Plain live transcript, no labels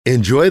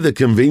Enjoy the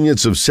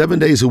convenience of 7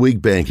 days a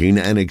week banking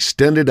and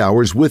extended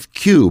hours with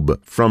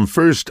Cube from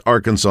First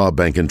Arkansas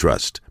Bank and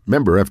Trust.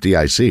 Member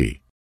FDIC.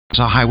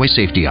 Highway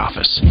Safety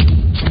Office.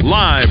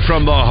 Live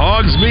from the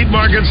Hogs Meat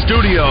Market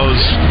Studios,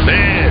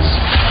 this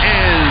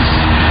is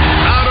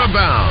Out of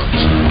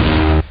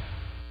Bounds.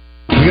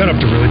 We got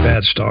up to a really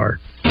bad start.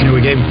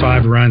 We gave them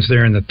 5 runs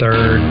there in the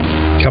third,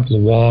 a couple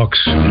of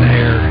walks, an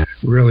error,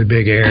 really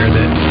big error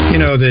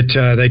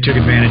that they took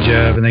advantage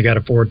of, and they got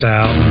a 4th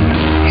out.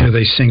 And,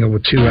 they singled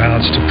with 2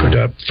 outs to put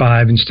up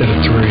 5 instead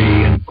of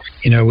 3.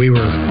 And, we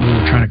were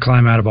trying to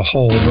climb out of a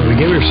hole, but we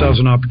gave ourselves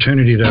an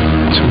opportunity to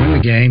win the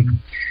game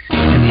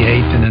in the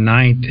 8th and the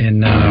 9th.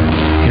 And,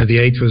 the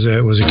 8th was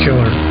a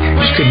killer.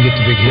 Just couldn't get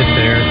the big hit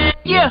there.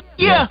 Yeah.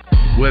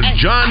 With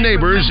John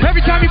Neighbors.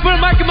 Every time you put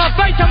a mic in my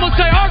face, I'm going to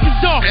say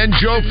Arkansas. And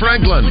Joe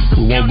Franklin.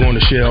 We won't go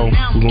into shell.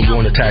 We're going to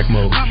go into attack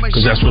mode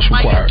because that's what's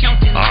required.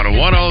 On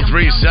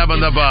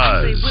 103.7 The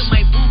Buzz.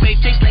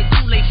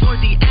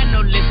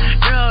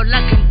 Girl,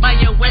 I can buy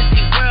your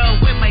Westie world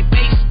with my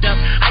base stuff.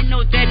 I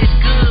know that it's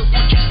good.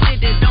 Won't you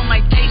sit it on my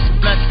taste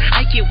buds?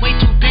 I get way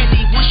too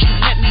petty once you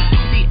let me do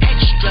the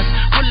extras.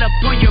 Pull up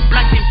on your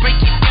block and break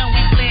it down.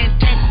 We playing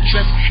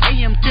Tetris.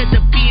 AM to the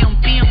PM,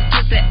 PM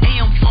to the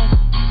AM phone.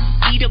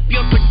 Eat up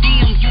your per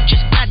diem. You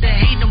just gotta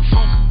hate them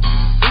phone.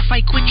 If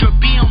I quit your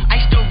BM, I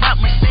still rock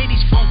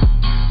Mercedes phone.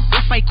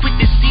 If I quit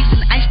this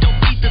season, I still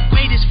be the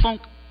greatest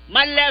funk.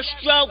 My left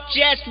stroke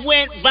just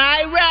went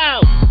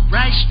viral.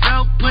 Right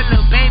stroke put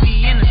a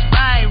baby in a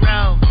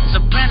spiral.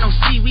 Soprano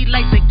C, we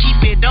like to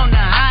keep it on the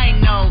high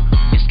note.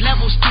 It's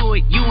levels to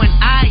it, you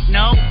and I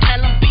know.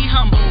 Tell them be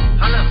humble.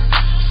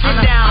 Sit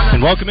down.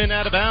 And welcome in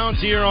Out of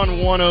Bounds here on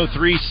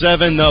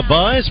 103.7 The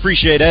Buzz.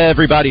 Appreciate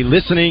everybody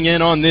listening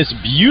in on this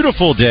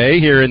beautiful day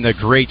here in the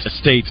great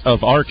state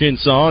of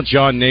Arkansas.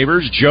 John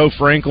Neighbors, Joe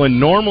Franklin,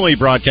 normally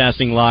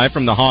broadcasting live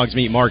from the Hogs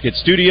Meat Market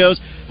Studios.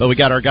 But we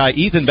got our guy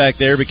Ethan back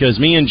there because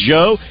me and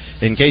Joe,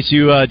 in case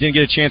you didn't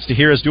get a chance to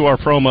hear us do our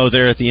promo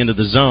there at the end of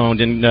the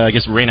zone, and I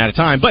guess we ran out of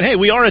time. But, hey,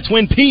 we are at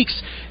Twin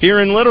Peaks here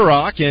in Little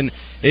Rock, and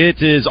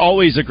it is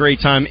always a great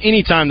time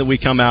anytime that we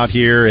come out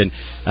here, and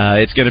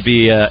it's going to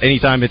be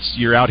anytime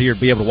you're out here,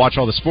 be able to watch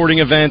all the sporting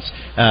events,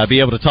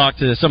 be able to talk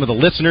to some of the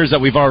listeners that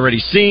we've already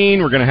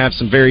seen. We're going to have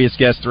some various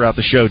guests throughout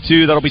the show,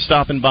 too, that'll be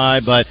stopping by.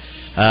 But,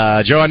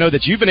 Joe, I know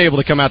that you've been able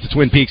to come out to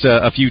Twin Peaks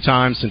a few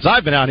times since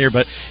I've been out here,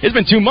 but it's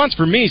been 2 months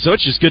for me, so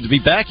it's just good to be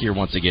back here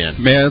once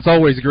again. Man, it's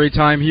always a great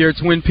time here at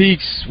Twin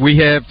Peaks. We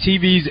have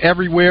TVs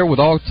everywhere with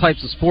all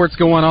types of sports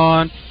going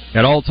on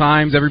at all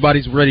times.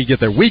 Everybody's ready to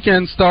get their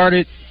weekend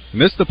started. And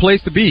this is the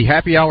place to be.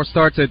 Happy hour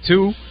starts at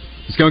 2.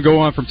 It's going to go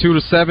on from 2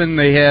 to 7.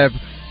 They have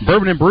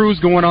Bourbon and Brews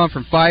going on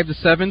from 5 to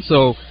 7,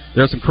 so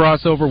there's some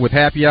crossover with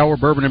Happy Hour,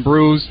 Bourbon and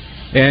Brews.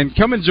 And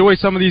come enjoy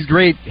some of these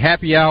great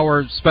Happy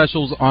Hour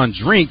specials on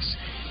drinks.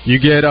 You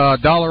get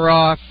 $1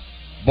 off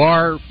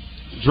bar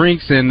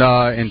drinks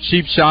and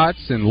cheap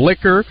shots and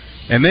liquor.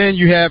 And then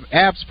you have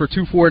apps for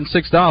 $2, $4, and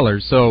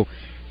 $6. So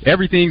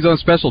everything's on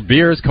special.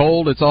 Beer is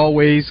cold. It's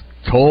always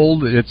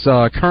cold. It's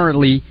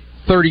currently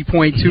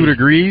 30.2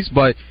 degrees,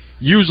 but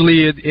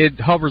usually it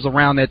hovers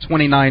around that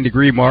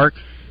 29-degree mark.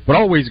 But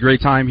always a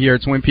great time here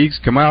at Twin Peaks.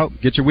 Come out,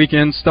 get your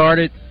weekend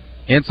started.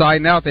 Inside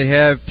and out, they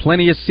have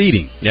plenty of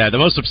seating. Yeah, the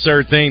most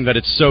absurd thing that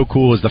it's so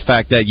cool is the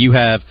fact that you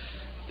have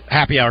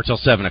happy hour till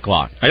 7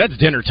 o'clock. That's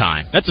dinner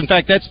time. That's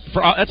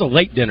a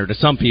late dinner to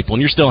some people,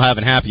 and you're still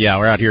having happy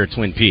hour out here at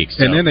Twin Peaks.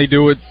 So. And then they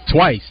do it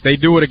twice. They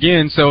do it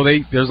again, so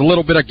there's a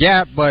little bit of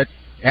gap, but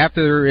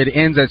after it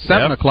ends at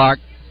 7 o'clock,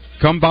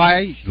 come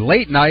by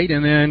late night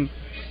and then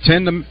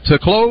 10 to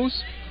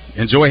close.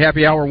 Enjoy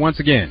happy hour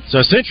once again. So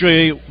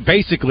essentially,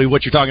 basically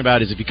what you're talking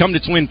about is if you come to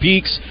Twin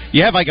Peaks,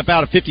 you have like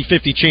about a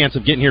 50-50 chance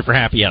of getting here for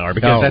happy hour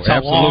because that's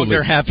how long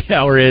their happy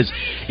hour is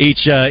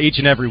each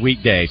and every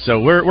weekday.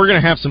 So we're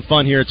going to have some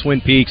fun here at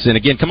Twin Peaks. And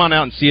again, come on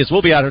out and see us.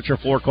 We'll be out here till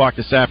 4 o'clock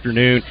this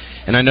afternoon.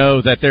 And I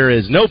know that there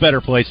is no better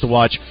place to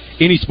watch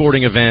any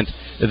sporting event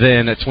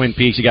than at Twin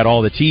Peaks. You got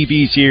all the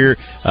TVs here.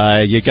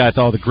 You got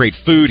all the great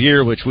food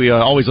here, which we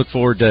always look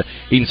forward to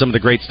eating some of the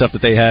great stuff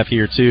that they have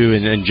here too.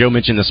 And Joe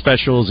mentioned the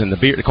specials and the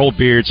beer, the cold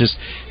beer. It's just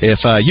if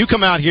you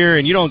come out here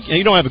and you don't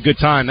have a good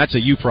time, that's a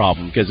you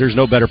problem because there's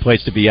no better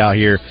place to be out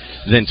here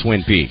than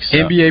Twin Peaks. So.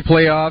 NBA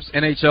playoffs,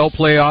 NHL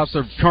playoffs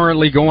are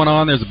currently going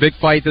on. There's a big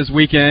fight this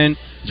weekend.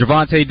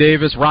 Gervonta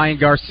Davis, Ryan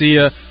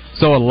Garcia.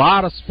 So a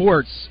lot of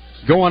sports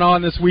going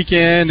on this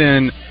weekend,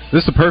 and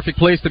this is the perfect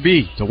place to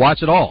be, to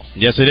watch it all.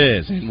 Yes, it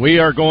is. And we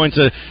are going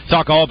to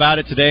talk all about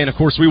it today, and, of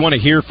course, we want to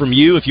hear from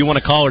you. If you want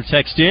to call or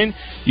text in,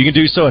 you can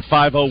do so at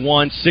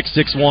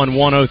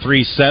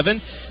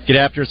 501-661-1037. Get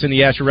after us in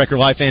the Asher Record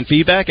Live Fan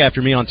Feedback.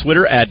 After me on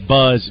Twitter at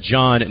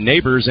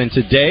BuzzJohnNeighbors. And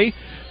today,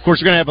 of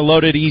course, we're going to have a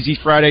loaded Easy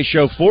Friday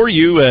show for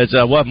you as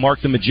we'll have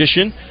Mark the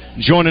Magician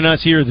joining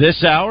us here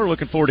this hour.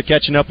 Looking forward to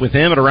catching up with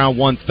him at around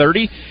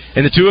 1:30.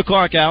 In the 2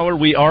 o'clock hour,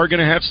 we are going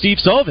to have Steve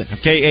Sullivan of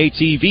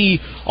KATV.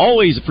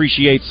 Always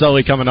appreciate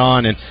Sully coming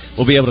on, and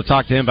we'll be able to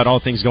talk to him about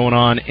all things going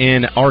on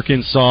in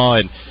Arkansas,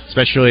 and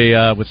especially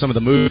with some of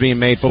the moves being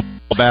made,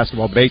 football,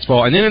 basketball,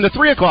 baseball. And then in the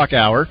 3 o'clock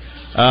hour,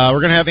 we're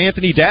going to have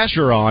Anthony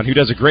Dasher on, who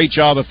does a great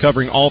job of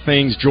covering all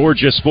things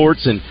Georgia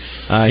sports, and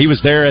he was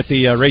there at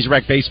the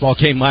Razorback baseball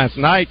game last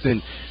night,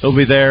 and he'll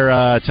be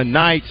there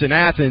tonight in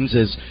Athens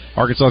as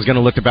Arkansas is going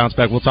to look to bounce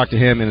back. We'll talk to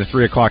him in the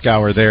 3 o'clock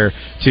hour there,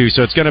 too.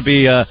 So it's going to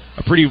be a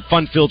pretty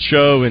fun-filled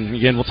show, and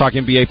again, we'll talk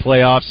NBA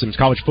playoffs, some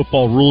college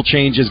football rule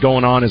changes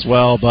going on as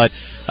well. But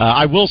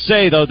I will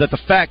say, though, that the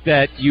fact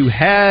that you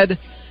had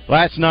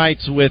last night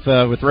with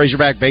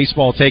Razorback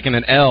baseball taking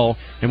an L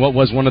in what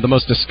was one of the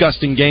most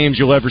disgusting games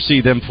you'll ever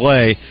see them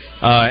play,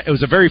 it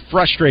was a very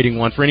frustrating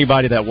one for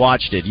anybody that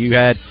watched it. You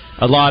had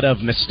a lot of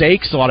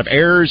mistakes, a lot of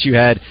errors. You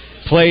had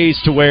plays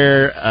to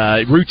where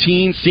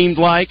routine seemed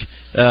like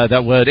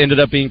that would ended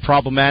up being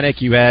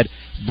problematic. You had,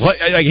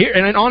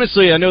 and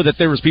honestly, I know that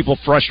there was people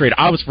frustrated.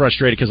 I was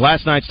frustrated because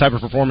last night's type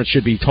of performance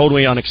should be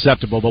totally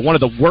unacceptable. But one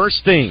of the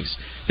worst things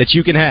that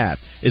you can have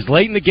is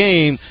late in the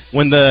game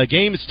when the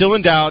game is still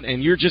in doubt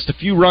and you're just a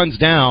few runs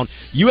down,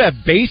 you have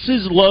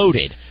bases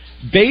loaded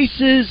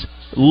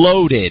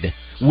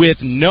with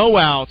no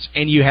outs,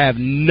 and you have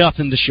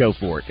nothing to show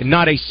for it. And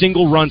not a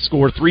single run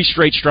scored, 3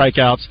 straight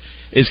strikeouts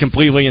is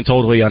completely and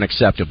totally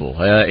unacceptable.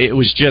 It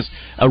was just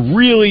a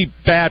really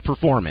bad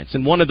performance,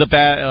 and one of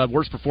the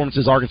worst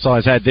performances Arkansas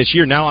has had this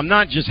year. Now, I'm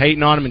not just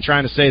hating on them and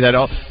trying to say that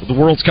the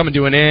world's coming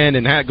to an end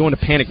and going to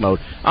panic mode.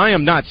 I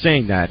am not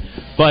saying that.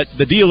 But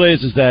the deal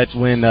is that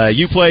when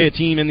you play a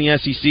team in the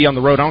SEC on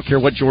the road, I don't care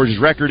what Georgia's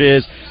record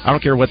is, I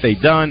don't care what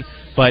they've done,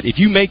 but if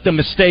you make the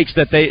mistakes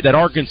that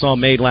Arkansas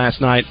made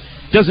last night,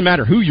 it doesn't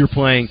matter who you're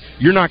playing,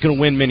 you're not going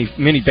to win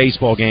many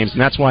baseball games, and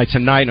that's why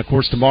tonight and, of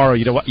course, tomorrow,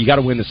 you got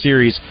to win the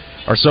series,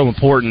 are so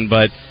important.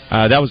 But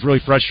that was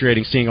really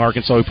frustrating seeing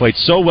Arkansas, who played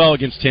so well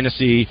against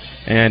Tennessee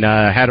and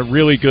had a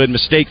really good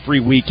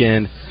mistake-free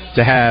weekend,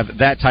 to have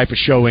that type of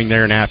showing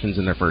there in Athens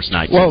in their first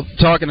night. Well,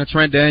 talking to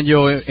Trent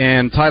Daniel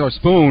and Tyler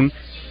Spoon,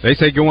 they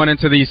say going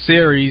into these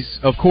series,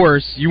 of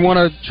course, you want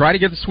to try to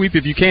get the sweep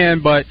if you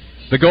can, but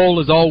the goal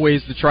is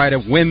always to try to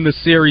win the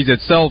series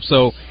itself.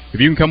 So if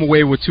you can come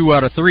away with 2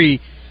 out of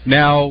 3,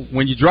 now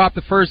when you drop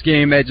the first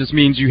game, that just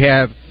means you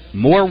have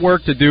more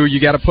work to do. You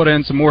got to put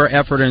in some more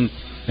effort and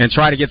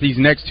try to get these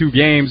next 2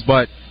 games.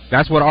 But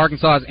that's what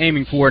Arkansas is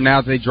aiming for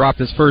now that they dropped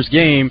this first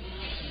game,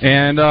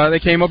 and they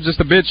came up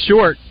just a bit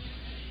short.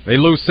 They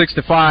lose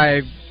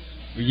 6-5.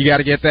 You got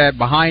to get that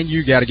behind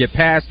you. Got to get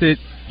past it.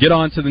 Get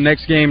on to the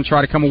next game,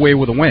 try to come away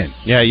with a win.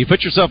 Yeah, you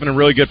put yourself in a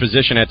really good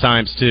position at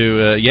times,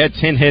 too. You had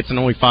 10 hits and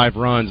only 5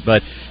 runs,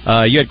 but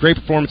you had great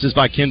performances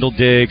by Kendall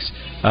Diggs,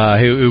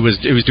 who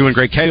was doing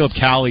great. Caleb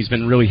Cowley's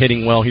been really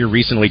hitting well here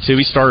recently, too.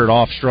 He started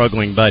off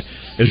struggling, but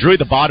it was really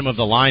the bottom of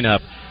the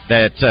lineup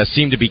that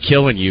seemed to be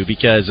killing you,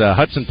 because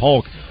Hudson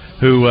Polk,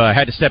 who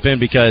had to step in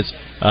because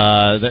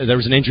there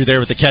was an injury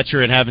there with the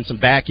catcher and having some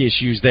back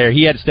issues there.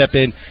 He had to step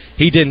in.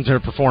 He didn't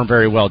perform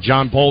very well.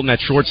 John Bolton at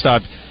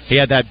shortstop, he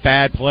had that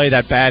bad play,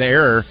 that bad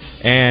error,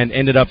 and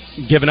ended up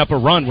giving up a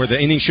run where the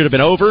inning should have been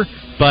over,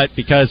 but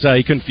because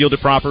he couldn't field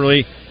it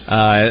properly,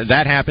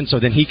 that happened. So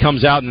then he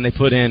comes out, and then they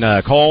put in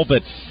Cole,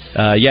 but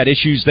you had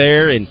issues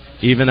there, and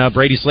even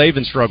Brady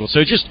Slavin struggled.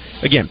 So just,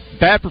 again,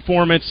 bad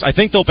performance. I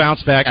think they'll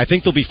bounce back. I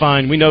think they'll be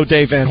fine. We know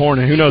Dave Van Horn,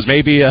 and who knows,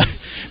 maybe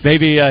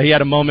he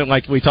had a moment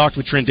like we talked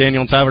with Trent Daniel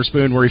and Tyler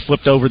Spoon where he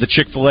flipped over the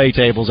Chick-fil-A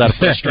tables out of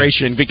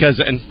frustration because,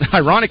 and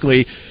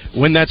ironically,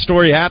 when that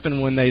story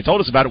happened, when they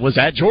told us about it, was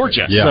at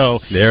Georgia. Yeah, so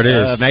there it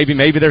is.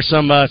 Maybe there's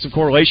some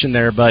correlation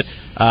there, but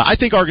I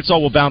think Arkansas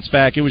will bounce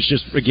back. It was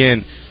just,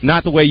 again,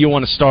 not the way you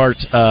want to start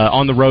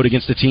on the road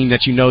against a team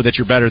that you know that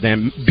you're better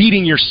than,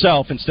 beating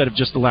yourself instead of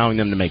just allowing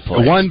them to make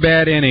plays. One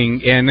bad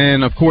inning, and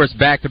then, of course,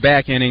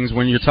 back-to-back innings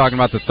when you're talking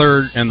about the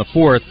third and the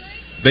fourth,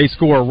 they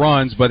score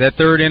runs, but that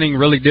third inning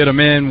really did them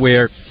in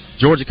where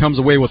Georgia comes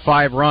away with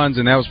 5 runs,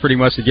 and that was pretty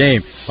much the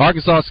game.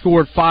 Arkansas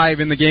scored 5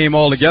 in the game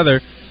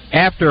altogether.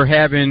 After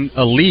having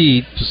a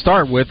lead to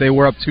start with, they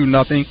were up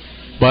 2-0,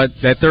 but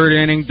that third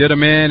inning did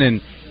them in,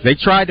 and they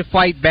tried to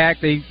fight back.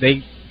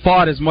 They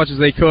fought as much as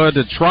they could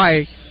to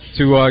try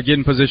to get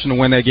in position to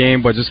win that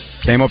game, but just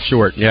came up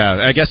short. Yeah,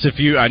 I guess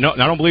I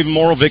don't believe in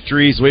moral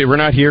victories. We're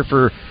not here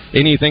for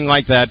anything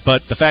like that,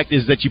 but the fact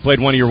is that you played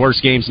one of your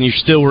worst games and you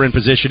still were in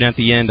position at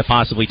the end to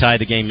possibly tie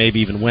the game, maybe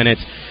even win it,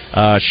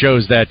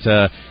 shows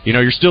that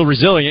you're still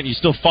resilient, you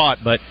still fought,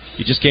 but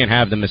you just can't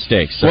have the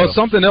mistakes. So. Well,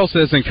 something else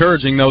that's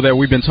encouraging, though, that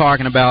we've been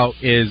talking about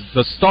is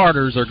the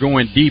starters are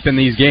going deep in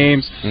these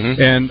games,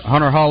 and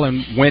Hunter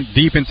Holland went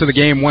deep into the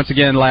game once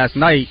again last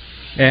night,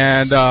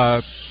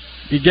 and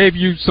he gave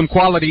you some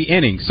quality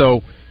innings.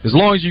 So as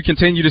long as you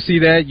continue to see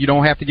that, you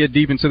don't have to get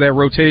deep into that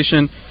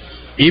rotation.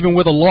 Even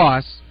with a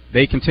loss,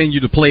 they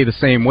continue to play the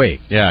same way.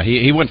 Yeah,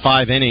 he went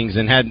 5 innings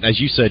and had, as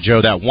you said,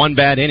 Joe, that one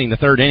bad inning, the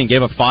third inning,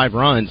 gave up 5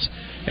 runs,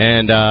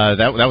 and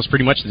that was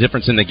pretty much the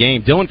difference in the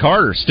game. Dylan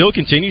Carter still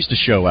continues to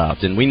show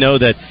out, and we know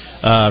that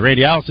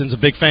Randy Allison's a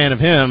big fan of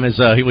him, as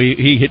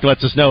he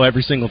lets us know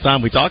every single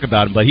time we talk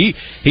about him. But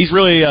he's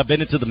really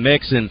been into the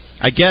mix, and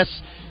I guess,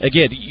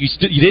 again,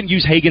 you didn't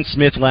use Hagen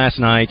Smith last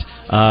night.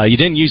 You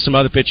didn't use some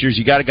other pitchers.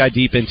 You got a guy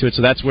deep into it,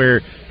 so that's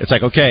where it's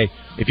like, okay,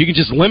 if you can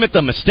just limit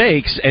the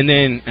mistakes and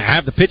then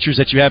have the pitchers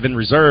that you have in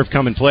reserve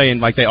come and play,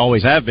 and like they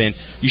always have been,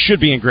 you should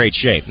be in great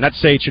shape. Not to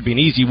say it should be an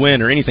easy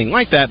win or anything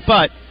like that,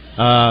 but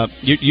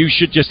you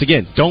should just,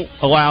 again, don't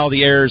allow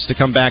the errors to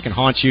come back and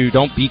haunt you.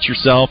 Don't beat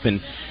yourself,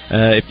 and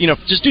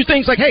just do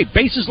things like, hey,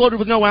 bases loaded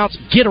with no outs,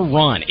 get a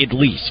run at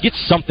least. Get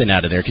something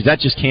out of there, because that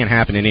just can't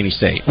happen in any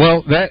state.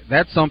 Well,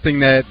 that's something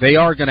that they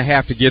are going to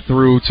have to get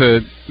through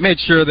to make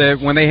sure that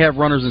when they have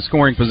runners in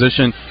scoring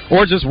position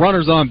or just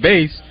runners on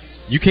base,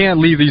 you can't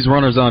leave these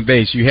runners on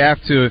base. You have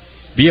to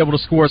be able to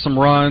score some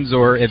runs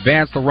or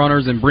advance the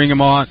runners and bring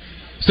them on.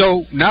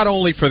 So not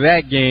only for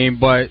that game,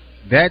 but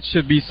that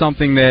should be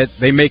something that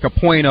they make a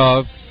point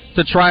of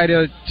to try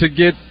to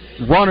get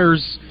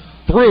runners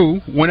through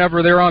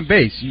whenever they're on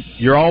base.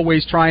 You're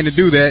always trying to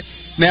do that.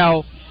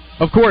 Now,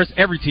 of course,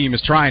 every team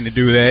is trying to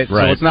do that,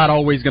 right. So it's not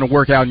always going to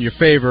work out in your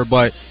favor.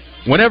 But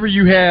whenever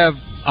you have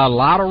a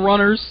lot of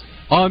runners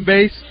on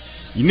base,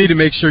 you need to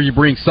make sure you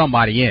bring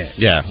somebody in.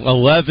 Yeah,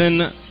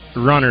 11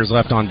 runners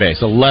left on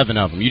base, 11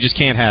 of them. You just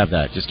can't have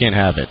that. Just can't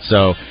have it.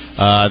 So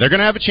they're going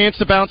to have a chance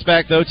to bounce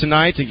back, though,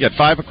 tonight at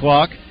 5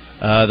 o'clock.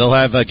 They'll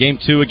have Game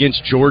 2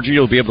 against Georgia.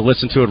 You'll be able to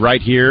listen to it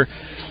right here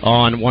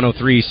on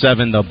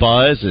 103.7 The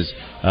Buzz.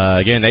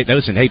 Again,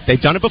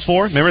 they've done it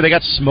before. Remember, they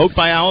got smoked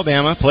by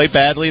Alabama, played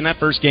badly in that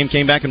first game,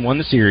 came back and won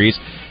the series.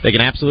 They can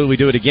absolutely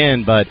do it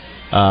again, but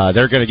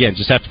they're going to, again,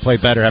 just have to play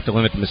better, have to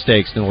limit the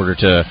mistakes in order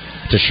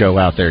to show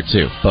out there,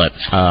 too. But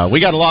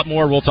we got a lot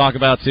more we'll talk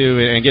about, too,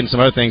 and getting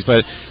some other things.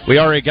 But we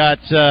already got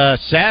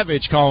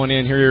Savage calling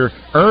in here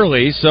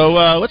early, so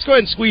let's go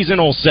ahead and squeeze in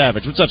old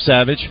Savage. What's up,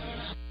 Savage?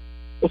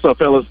 What's up,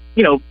 fellas?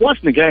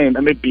 Watching the game,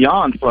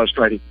 beyond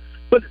frustrating.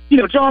 But,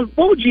 John,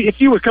 what would you, if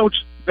you were Coach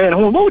Van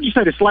Horn, what would you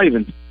say to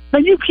Slavens? Now,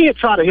 you can't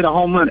try to hit a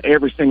home run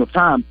every single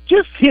time.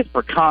 Just hit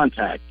for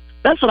contact.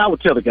 That's what I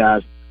would tell the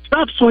guys.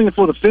 Stop swinging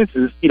for the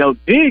fences.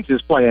 Diggs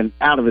is playing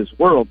out of his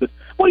world. But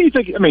what do you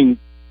think?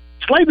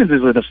 Slavens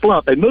is in a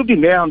slump. They moved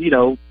him down,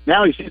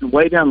 now he's sitting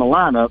way down the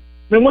lineup.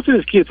 What's in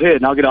this kid's head?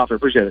 And I'll get off there.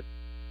 Appreciate it.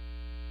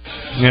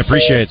 Yeah,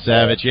 appreciate it,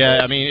 Savage.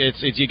 Yeah,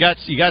 it's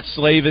you got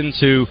Slavens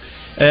who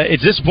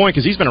it's disappointing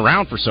because he's been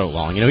around for so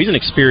long. He's an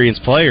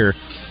experienced player,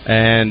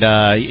 and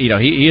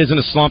he is in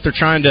a slump. They're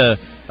trying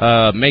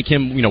to make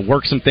him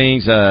work some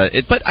things.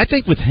 But I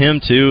think with him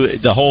too,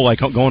 the whole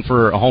going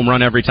for a home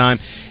run every time.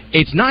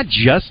 It's not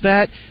just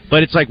that,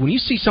 but it's like when you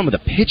see some of the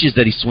pitches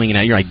that he's swinging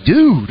at, you're like,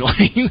 dude,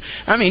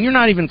 you're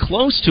not even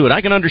close to it. I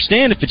can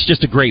understand if it's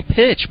just a great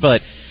pitch,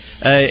 but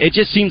it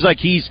just seems like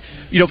he's,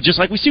 just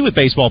like we see with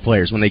baseball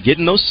players, when they get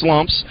in those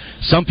slumps,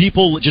 some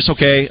people just,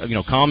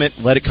 calm it,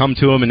 let it come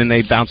to them, and then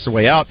they bounce their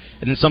way out.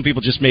 And then some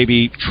people just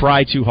maybe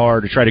try too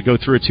hard or try to go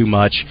through it too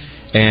much,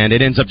 and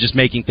it ends up just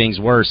making things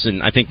worse.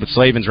 And I think with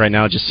Slavens right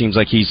now, it just seems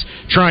like he's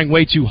trying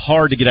way too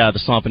hard to get out of the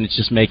slump, and it's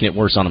just making it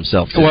worse on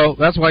himself, too. Well,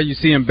 that's why you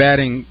see him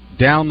batting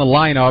down the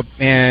lineup,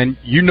 and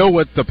you know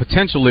what the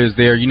potential is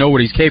there. You know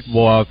what he's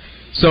capable of.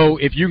 So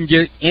if you can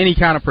get any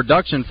kind of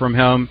production from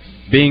him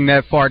being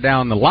that far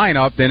down the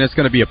lineup, then it's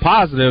going to be a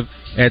positive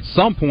at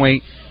some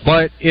point,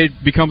 but it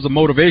becomes a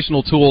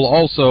motivational tool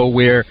also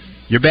where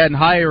you're batting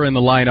higher in the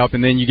lineup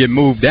and then you get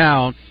moved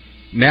down.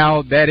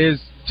 Now that is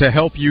to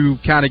help you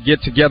kind of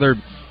get together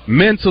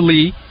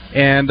mentally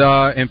and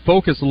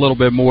focus a little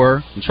bit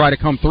more and try to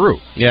come through.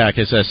 Yeah,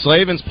 because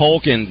Slavens,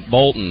 Polk, and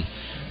Bolton.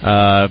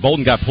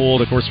 Bolton got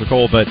pulled, of course, for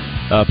Cole, but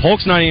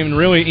Polk's not even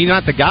really, he's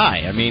not the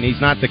guy.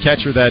 He's not the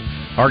catcher that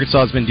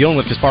Arkansas has been dealing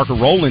with because Parker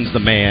Rowland's the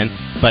man,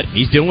 but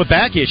he's dealing with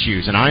back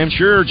issues, and I am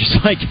sure, just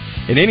like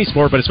in any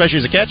sport, but especially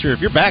as a catcher, if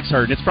your back's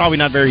hurting, it's probably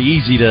not very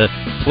easy to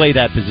play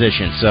that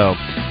position. So,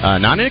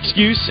 not an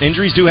excuse.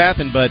 Injuries do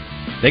happen, but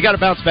they got to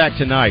bounce back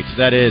tonight.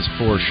 That is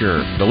for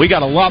sure. But we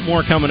got a lot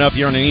more coming up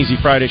here on an Easy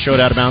Friday show at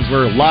Out of Bounds.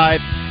 We're live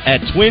at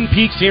Twin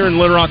Peaks here in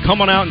Little Rock. Come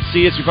on out and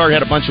see us. We've already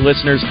had a bunch of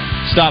listeners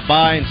stop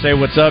by and say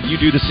what's up. You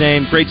do the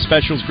same. Great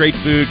specials, great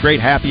food, great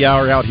happy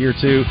hour out here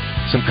too.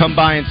 So come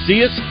by and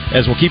see us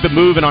as we'll keep it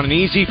moving on an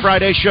Easy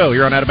Friday show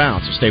here on Out of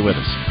Bounds. So stay with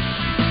us.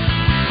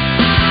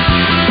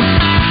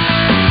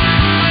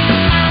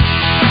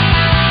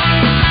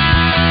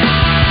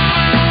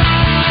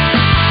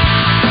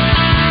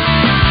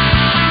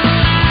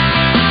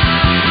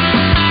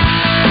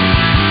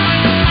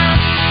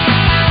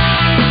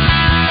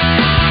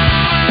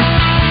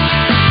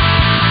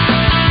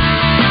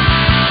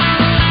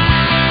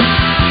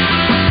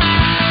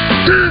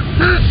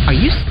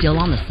 Still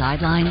on the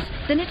sidelines?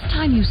 Then it's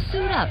time you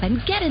suit up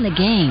and get in the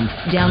game.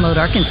 Download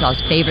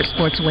Arkansas's favorite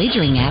sports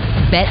wagering app,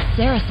 Bet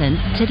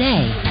Saracen,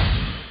 today.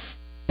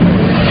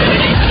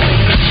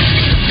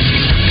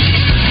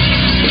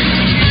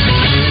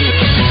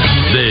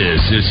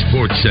 This is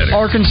Sports Center.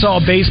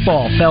 Arkansas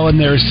baseball fell in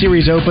their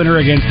series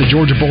opener against the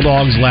Georgia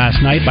Bulldogs last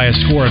night by a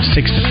score of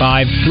 6-5.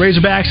 The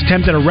Razorbacks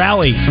attempted a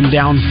rally from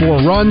down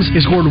 4 runs.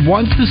 They scored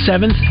once the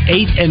 7th,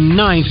 8th, and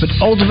 9th, but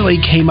ultimately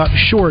came up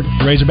short.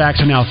 The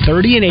Razorbacks are now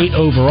 30-8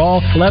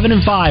 overall,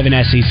 11-5 in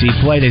SEC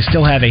play. They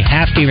still have a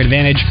half-game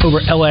advantage over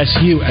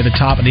LSU at the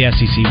top of the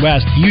SEC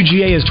West.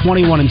 UGA is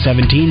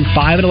 21-17,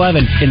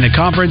 5-11 in the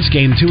conference.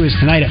 Game 2 is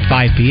tonight at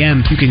 5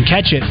 p.m. You can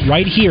catch it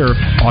right here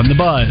on The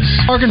Buzz.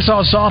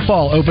 Arkansas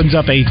softball opens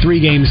up a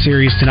 3-game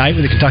series tonight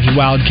with the Kentucky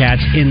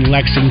Wildcats in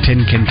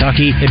Lexington,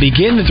 Kentucky. They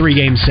begin the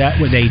 3-game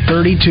set with a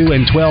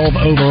 32-12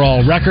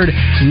 overall record,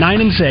 9-6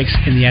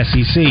 in the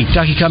SEC.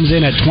 Kentucky comes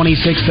in at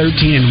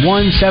 26-13-1,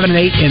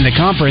 7-8 in the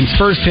conference.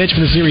 First pitch for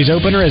the series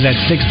opener is at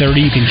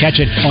 6:30. You can catch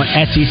it on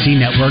SEC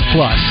Network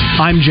Plus.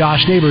 I'm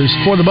Josh Neighbors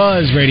for the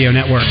Buzz Radio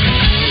Network.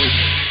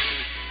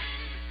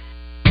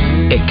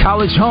 At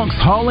College Hunks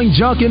Hauling,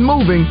 Junk, and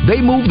Moving,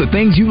 they move the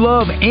things you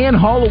love and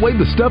haul away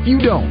the stuff you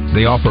don't.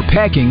 They offer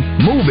packing,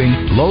 moving,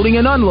 loading,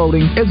 and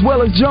unloading, as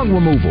well as junk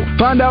removal.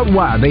 Find out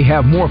why they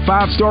have more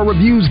 5-star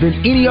reviews than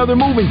any other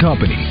moving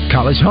company.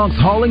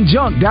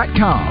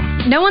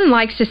 CollegeHunksHaulingJunk.com. No one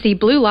likes to see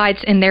blue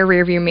lights in their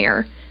rearview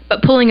mirror,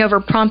 but pulling over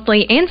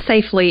promptly and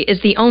safely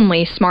is the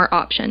only smart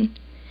option.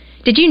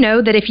 Did you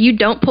know that if you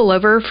don't pull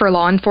over for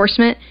law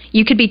enforcement,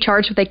 you could be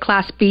charged with a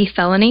Class B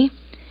felony?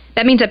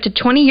 That means up to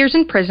 20 years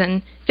in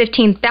prison,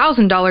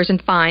 $15,000 in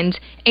fines,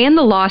 and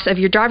the loss of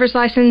your driver's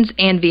license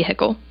and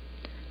vehicle.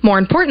 More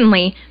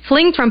importantly,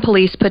 fleeing from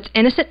police puts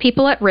innocent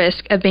people at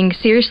risk of being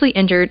seriously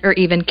injured or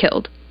even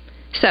killed.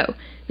 So,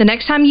 the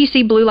next time you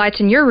see blue lights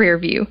in your rear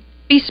view,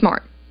 be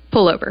smart.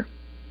 Pull over.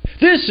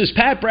 This is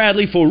Pat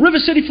Bradley for River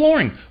City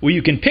Flooring, where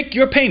you can pick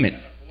your payment.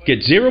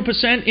 Get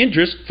 0%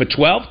 interest for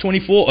 12,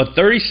 24, or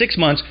 36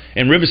 months,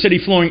 and River City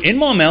Flooring in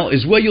Maumelle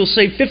is where you'll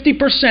save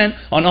 50%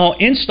 on all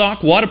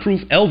in-stock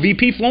waterproof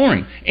LVP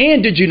flooring.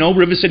 And did you know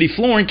River City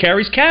Flooring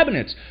carries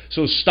cabinets?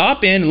 So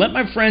stop in and let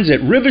my friends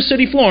at River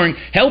City Flooring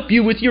help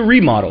you with your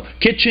remodel.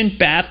 Kitchen,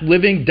 bath,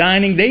 living,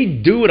 dining, they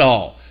do it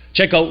all.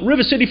 Check out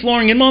River City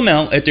Flooring in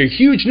Maumelle at their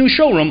huge new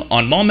showroom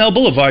on Maumelle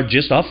Boulevard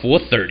just off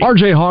 430.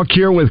 RJ Hawk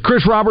here with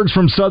Chris Roberts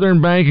from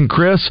Southern Bank. And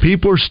Chris,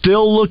 people are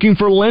still looking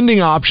for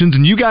lending options,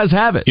 and you guys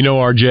have it. You know,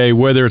 RJ,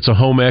 whether it's a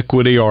home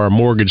equity or a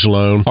mortgage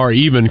loan or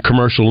even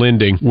commercial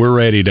lending, we're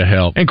ready to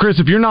help. And Chris,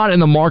 if you're not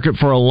in the market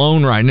for a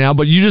loan right now,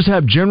 but you just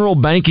have general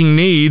banking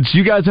needs,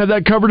 you guys have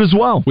that covered as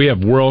well. We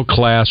have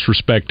world-class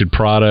respected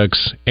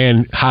products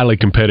and highly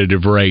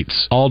competitive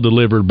rates, all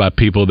delivered by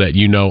people that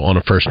you know on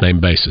a first-name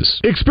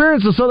basis.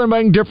 Experience the Southern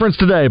Bank difference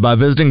today by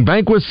visiting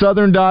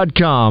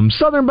bankwithsouthern.com.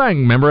 Southern Bank,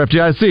 member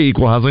FDIC,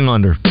 equal housing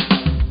lender.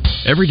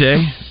 Every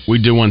day, we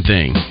do one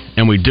thing,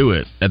 and we do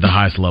it at the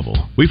highest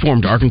level. We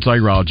formed Arkansas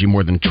Urology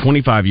more than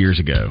 25 years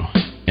ago,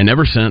 and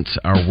ever since,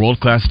 our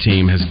world-class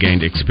team has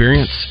gained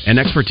experience and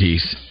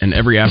expertise in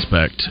every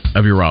aspect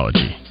of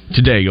urology.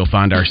 Today, you'll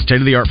find our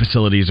state-of-the-art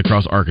facilities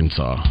across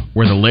Arkansas,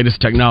 where the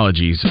latest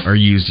technologies are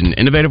used in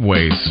innovative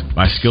ways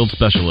by skilled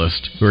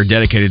specialists who are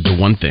dedicated to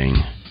one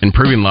thing: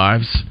 improving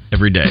lives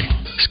every day.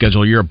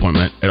 Schedule your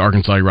appointment at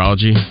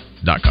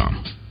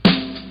ArkansasUrology.com.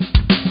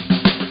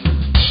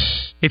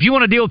 If you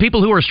want to deal with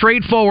people who are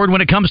straightforward when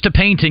it comes to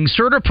painting,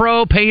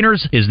 CertaPro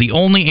Painters is the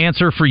only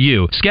answer for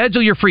you.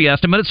 Schedule your free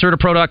estimate at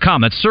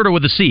CertaPro.com. That's Certa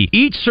with a C.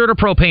 Each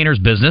CertaPro Painters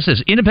business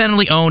is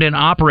independently owned and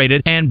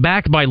operated and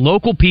backed by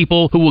local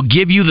people who will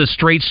give you the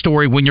straight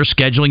story when you're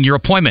scheduling your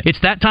appointment.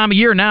 It's that time of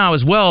year now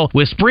as well,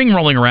 with spring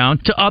rolling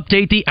around, to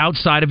update the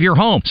outside of your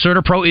home.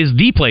 CertaPro is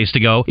the place to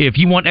go if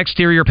you want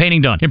exterior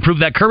painting done. Improve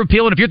that curb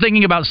appeal, and if you're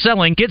thinking about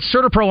selling, get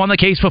CertaPro on the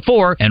case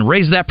before and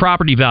raise that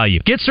property value.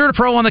 Get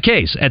CertaPro on the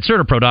case at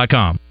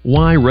CertaPro.com.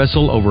 Why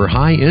wrestle over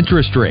high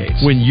interest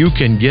rates when you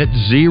can get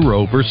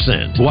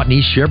 0%? Gwatney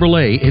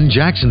Chevrolet in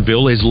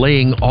Jacksonville is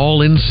laying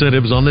all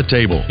incentives on the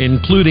table,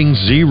 including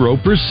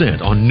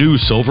 0% on new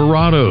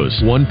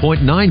Silverados,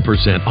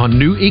 1.9% on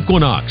new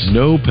Equinox,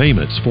 no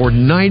payments for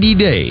 90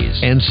 days,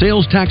 and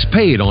sales tax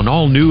paid on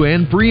all new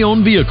and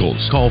pre-owned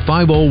vehicles. Call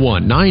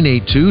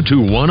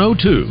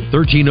 501-982-2102,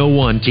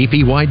 1301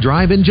 TP White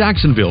Drive in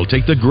Jacksonville.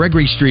 Take the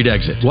Gregory Street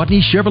exit.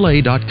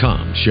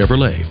 GwatneyChevrolet.com.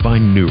 Chevrolet,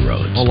 find new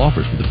roads. All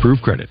offers with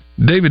approved credit.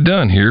 David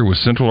Dunn here with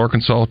Central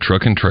Arkansas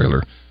Truck and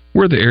Trailer.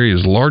 We're the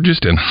area's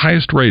largest and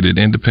highest rated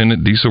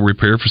independent diesel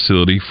repair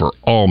facility for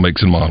all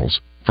makes and models,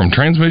 from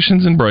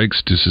transmissions and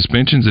brakes to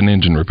suspensions and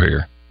engine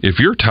repair. If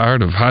you're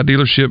tired of high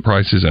dealership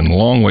prices and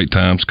long wait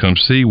times, come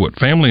see what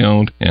family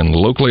owned and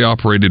locally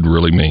operated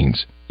really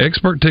means.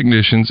 Expert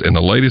technicians and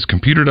the latest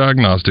computer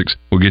diagnostics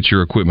will get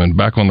your equipment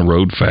back on the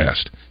road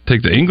fast.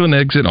 Take the England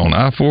exit on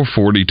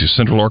I-440 to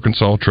Central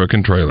Arkansas Truck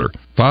and Trailer,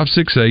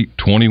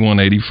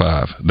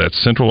 568-2185.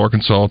 That's Central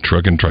Arkansas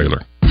Truck and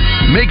Trailer.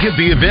 Make it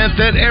the event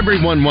that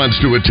everyone wants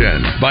to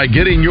attend by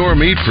getting your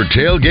meat for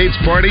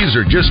tailgates, parties,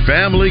 or just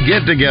family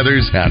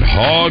get-togethers at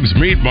Hogs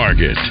Meat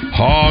Market.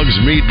 Hogs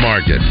Meat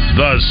Market,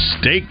 the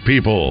steak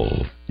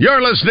people.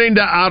 You're listening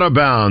to Out of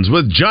Bounds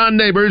with John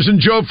Neighbors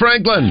and Joe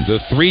Franklin. The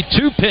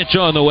 3-2 pitch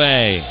on the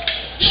way.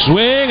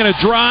 Swing and a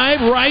drive,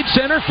 right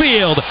center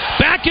field.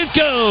 Back it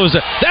goes.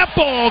 That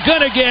ball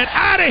gonna get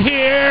out of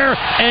here,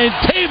 and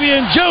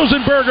Tavian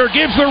Josenberger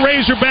gives the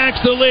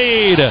Razorbacks the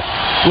lead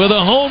with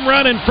a home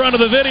run in front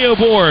of the video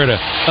board.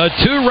 A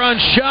 2-run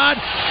shot.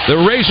 The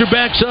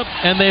Razorbacks up,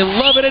 and they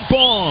love it at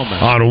Baum.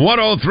 On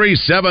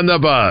 103.7 The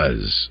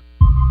Buzz.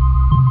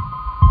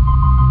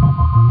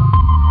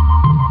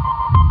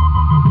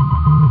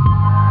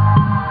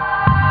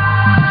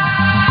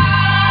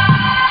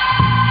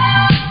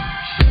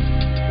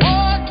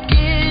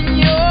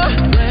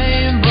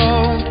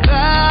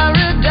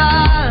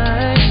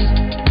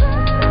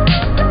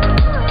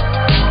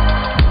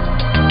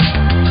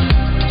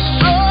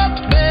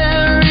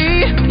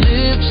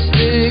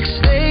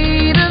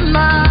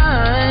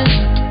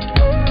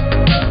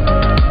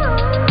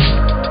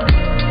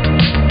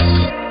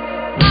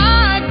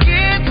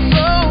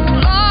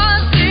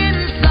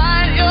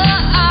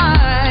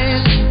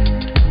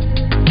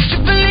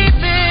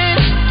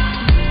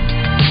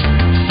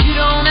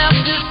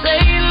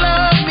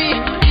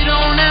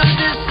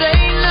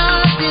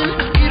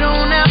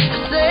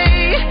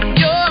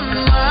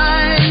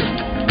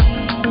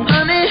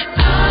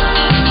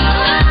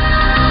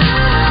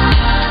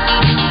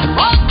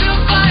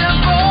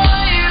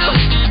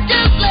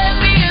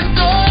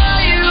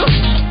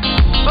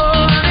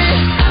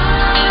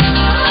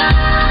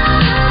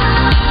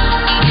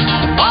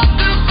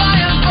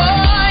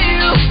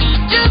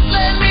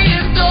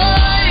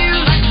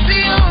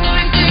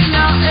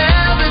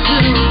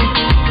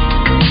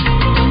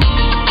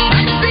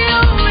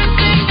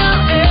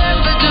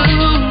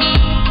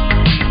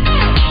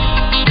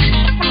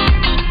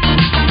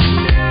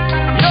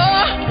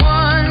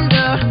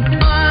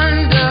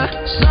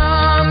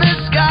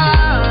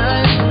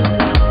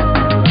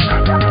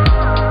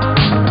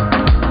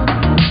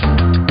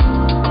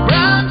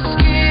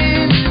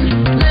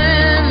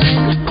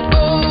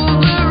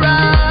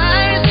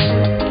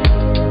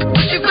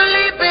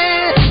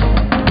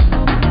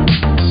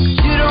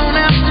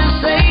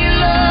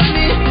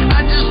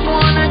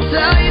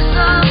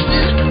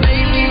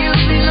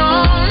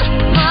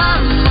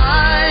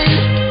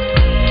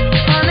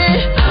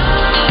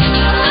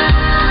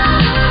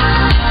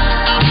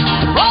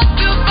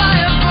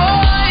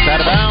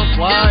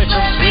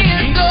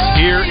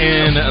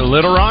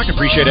 Little Rock.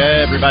 Appreciate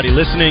everybody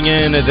listening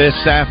in this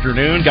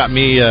afternoon. Got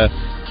me a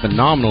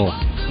phenomenal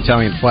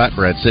Italian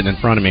flatbread sitting in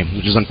front of me,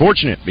 which is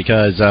unfortunate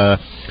because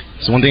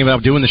so one thing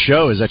about doing the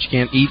show is that you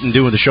can't eat and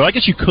do the show. I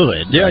guess you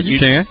could. Yeah, you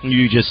can.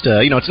 You just,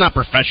 it's not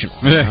professional.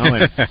 You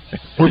know?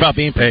 We're about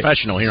being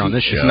professional here on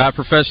this show. It's not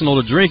professional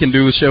to drink and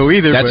do a show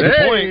either. That's but a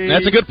good point.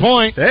 That's a good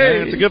point. Hey.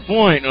 That's a good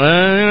point.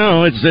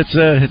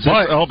 It's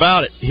all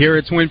about it. Here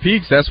at Twin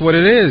Peaks, that's what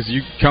it is.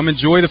 You come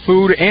enjoy the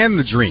food and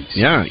the drinks.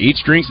 Yeah,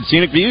 eats, drinks, and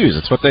scenic views.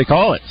 That's what they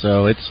call it.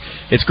 So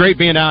it's great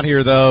being out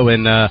here, though,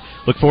 and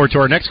look forward to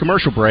our next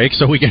commercial break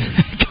so we can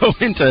go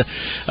into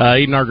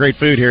eating our great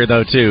food here,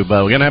 though, too.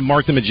 But we're going to have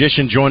Mark the Magician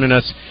joining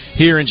us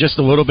here in just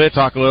a little bit,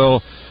 talk a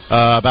little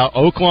about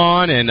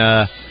Oaklawn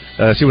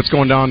and see what's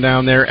going on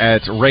down there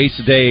at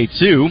Race Day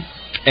 2.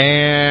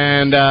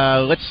 And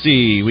let's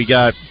see, we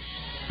got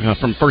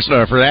from first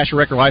for the Asher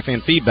Record Life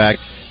fan feedback.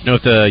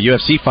 With the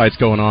UFC fights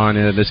going on,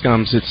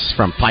 it's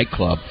from Fight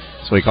Club.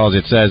 That's what he calls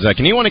it. It says,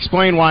 can anyone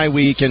explain why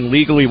we can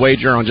legally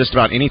wager on just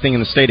about anything in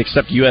the state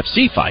except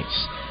UFC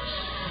fights?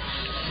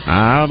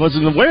 I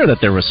wasn't aware that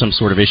there was some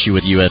sort of issue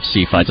with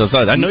UFC fights.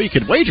 I know you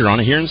could wager on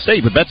it here in the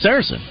state with Bet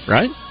Saracen,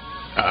 right?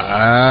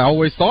 I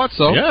always thought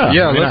so.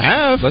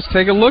 Yeah, let's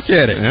take a look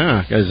at it.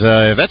 Yeah, because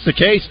if that's the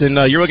case, then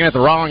you're looking at the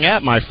wrong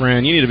app, my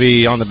friend. You need to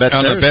be on the Bet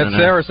Saracen app. On the Bet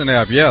Saracen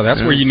app, that's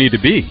where you need to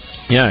be.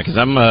 Yeah, because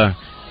I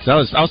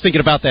was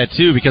thinking about that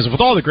too, because with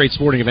all the great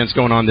sporting events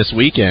going on this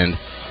weekend,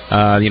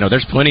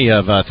 there's plenty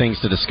of things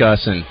to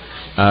discuss and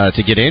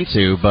to get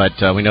into, but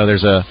we know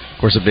there's of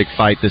course a big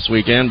fight this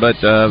weekend. But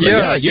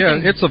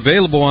it's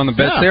available on the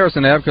Bet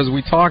Saracen app because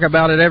we talk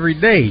about it every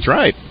day.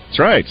 That's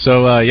right.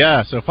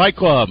 So Fight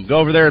Club, go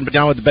over there and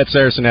download the Bet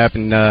Saracen app,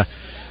 and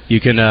you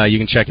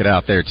can check it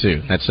out there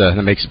too.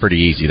 That makes it pretty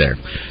easy there.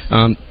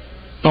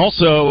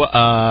 Also,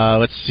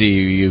 let's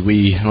see.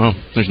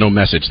 There's no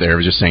message there. I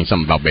was just saying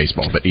something about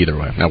baseball, but either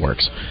way, that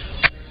works.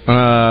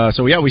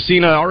 We've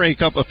seen already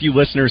a few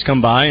listeners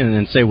come by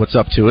and say what's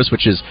up to us,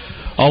 which is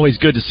always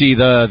good to see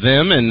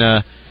them. And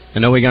I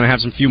know we're going to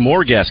have some few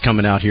more guests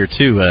coming out here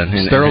too.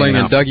 Sterling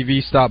and Dougie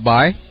V stop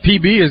by.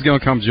 PB is going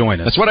to come join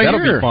us. That's what I hear.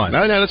 That'll be fun.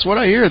 No, that's what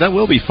I hear. That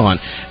will be fun.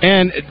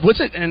 And what's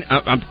it? And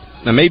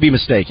I may be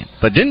mistaken,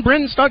 but didn't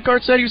Brenton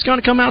Stuttgart say he was going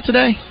to come out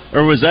today?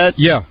 Or was that?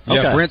 Yeah.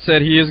 Brent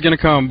said he is going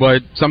to come,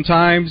 but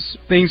sometimes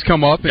things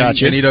come up and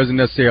he doesn't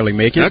necessarily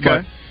make it.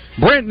 Okay.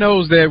 But Brent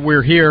knows that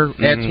we're here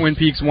at Twin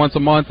Peaks once a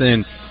month,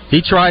 and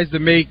he tries to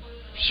make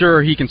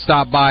sure he can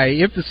stop by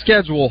if the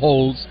schedule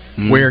holds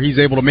where he's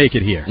able to make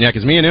it here. Yeah,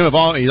 because me and him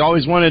he's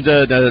always wanted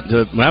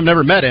to I've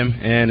never met him,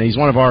 and he's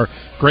one of our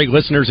great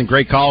listeners and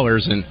great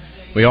callers, and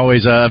we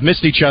always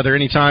missed each other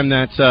anytime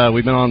that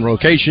we've been on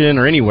location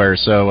or anywhere.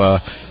 So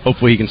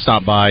hopefully he can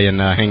stop by and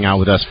hang out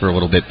with us for a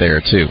little bit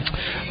there too.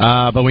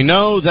 But we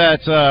know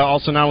that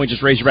also not only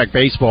just Razorback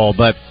baseball,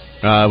 but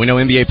we know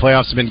NBA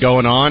playoffs have been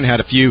going on. Had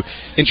a few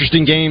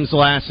interesting games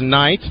last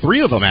night,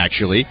 3 of them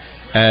actually,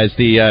 as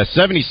the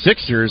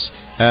 76ers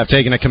have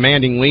taken a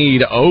commanding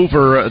lead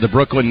over the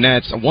Brooklyn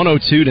Nets,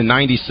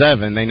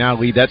 102-97. They now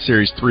lead that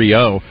series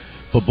 3-0.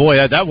 But boy,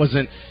 that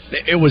wasn't.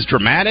 It was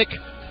dramatic.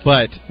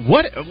 But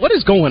what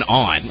is going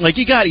on? Like,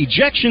 you got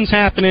ejections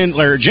happening,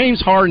 where James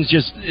Harden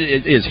just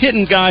is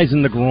hitting guys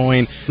in the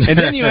groin, and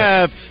then you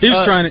have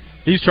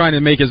he's trying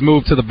to make his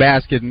move to the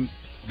basket, and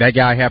that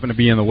guy happened to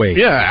be in the way.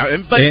 Yeah,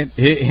 but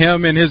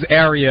him and his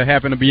area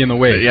happened to be in the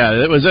way.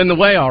 Yeah, it was in the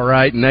way, all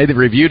right, and they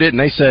reviewed it, and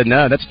they said,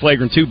 no, that's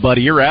flagrant 2,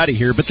 buddy, you're out of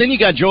here. But then you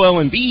got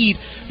Joel Embiid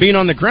being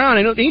on the ground,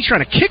 and he's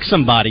trying to kick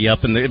somebody up,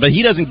 but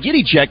he doesn't get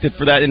ejected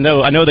for that. And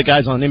I know the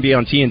guys on NBA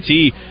on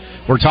TNT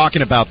were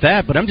talking about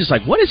that, but I'm just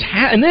like, what is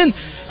happening? And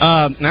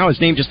then, now his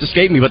name just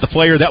escaped me, but the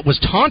player that was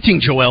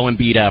taunting Joel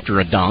Embiid after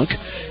a dunk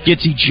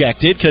gets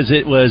ejected because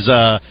it was...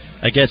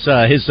 I guess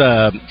his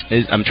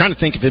I'm trying to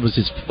think if it was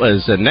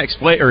his next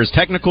play or his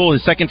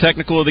second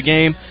technical of the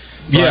game.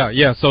 But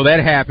yeah. So that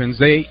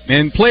happens.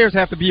 And players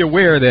have to be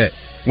aware that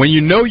when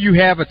you know you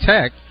have a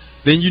tech,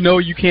 then you know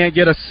you can't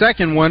get a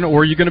second one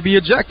or you're going to be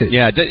ejected.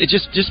 Yeah, it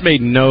just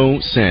made no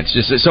sense.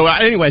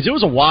 Anyways, it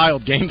was a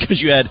wild game because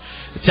you had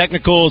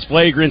technicals,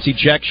 flagrants,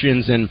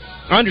 ejections, and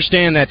I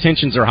understand that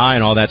tensions are high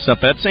and all that stuff,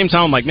 but at the same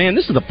time, I'm like, man,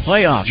 this is the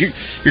playoffs.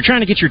 You're trying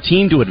to get your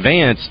team to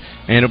advance,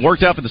 and it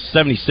worked out for the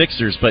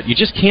 76ers, but you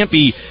just can't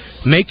be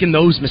making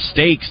those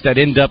mistakes that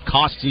end up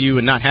costing you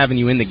and not having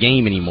you in the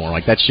game anymore.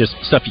 Like, that's just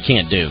stuff you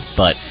can't do.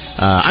 But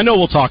I know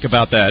we'll talk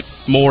about that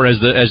more as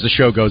the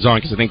show goes on,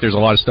 because I think there's a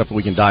lot of stuff that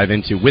we can dive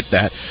into with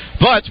that.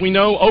 But we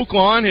know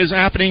Oaklawn is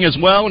happening as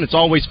well, and it's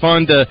always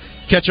fun to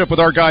catch up with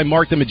our guy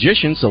Mark the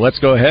Magician, so let's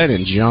go ahead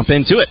and jump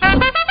into it.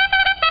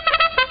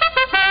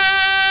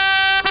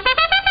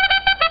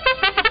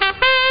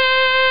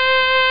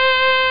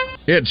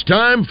 It's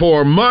time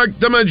for Mark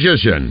the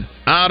Magician,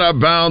 Out of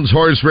Bounds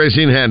Horse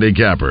Racing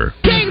Handicapper.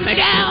 Take me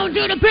down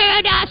to the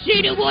paradise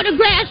city where the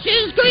grass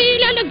is green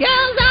and the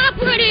girls are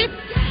pretty.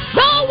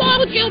 So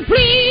won't you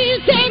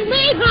please take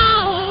me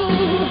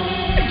home?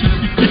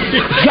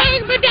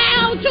 Take me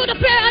down to the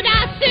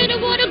paradise city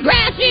where the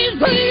grass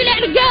is green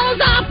and the girls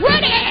are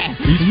pretty.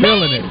 He's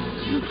feeling it.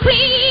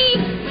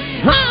 Please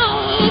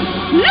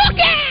home. Look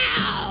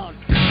out!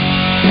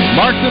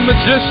 Mark the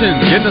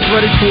Magician getting us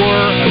ready for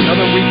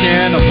another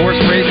weekend of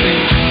horse racing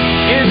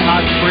in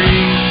Hot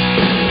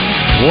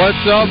Springs.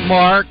 What's up,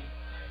 Mark?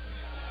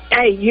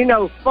 Hey,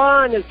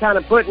 fun is kind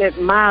of putting it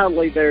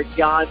mildly there,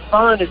 John.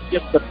 Fun is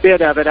just a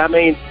bit of it. I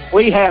mean,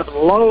 we have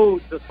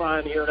loads of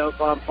fun here at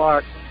Oaklawn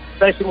Park,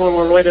 especially when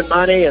we're winning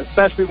money, and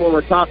especially when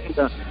we're talking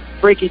to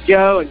Freaky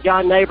Joe and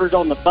John Neighbors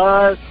on the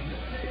buzz.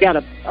 We got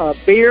a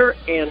beer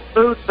and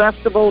food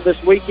festival this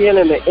weekend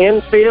in the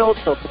infield,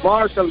 so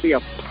tomorrow's going to be a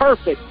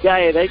perfect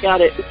day. They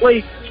got at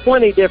least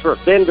 20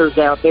 different vendors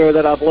out there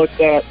that I've looked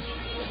at.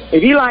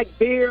 If you like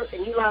beer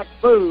and you like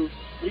food,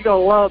 you're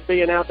going to love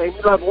being out there. If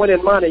you love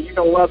winning money, you're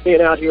going to love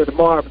being out here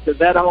tomorrow, because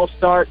that all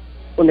starts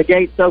when the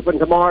gates open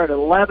tomorrow at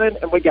 11,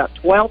 and we got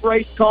 12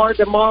 race cars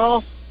tomorrow.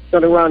 It's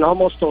going to run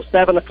almost till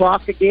 7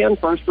 o'clock again.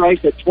 First race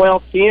at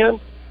 12:10.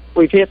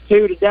 We've hit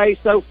 2 today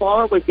so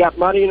far. We've got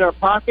money in our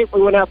pocket.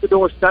 We went out the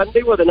door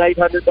Sunday with an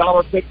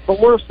 $800 pick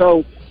 4.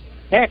 So,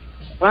 heck,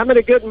 I'm in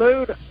a good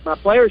mood. My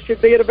players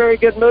should be in a very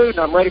good mood.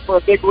 I'm ready for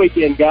a big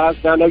weekend, guys.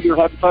 I know you're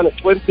having fun at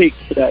Twin Peaks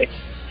today.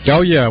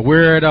 Oh, yeah.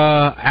 We're at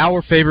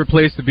our favorite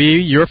place to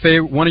be,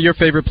 one of your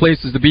favorite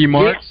places to be,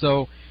 Mark. Yeah.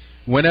 So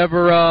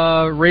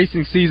whenever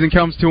racing season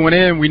comes to an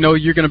end, we know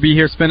you're going to be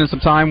here spending some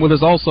time with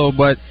us also.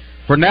 But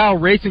for now,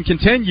 racing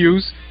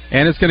continues,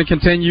 and it's going to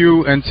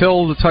continue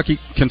until the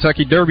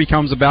Kentucky Derby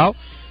comes about.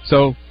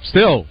 So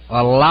still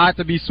a lot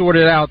to be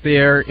sorted out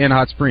there in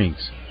Hot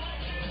Springs.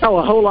 Oh,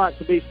 a whole lot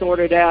to be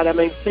sorted out. I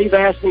mean, Steve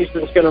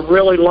Asmussen's going to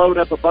really load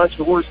up a bunch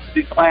of horses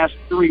these last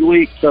 3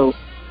 weeks, so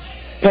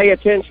pay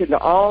attention to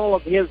all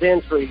of his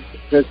entries,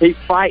 because he's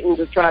fighting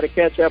to try to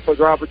catch up with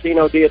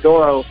Robertino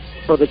Diodoro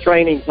for the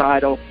training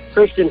title.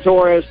 Christian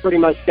Torres pretty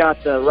much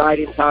got the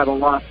riding title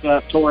locked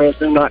up. Torres,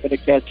 they're not going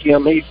to catch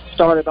him. He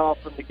started off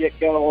from the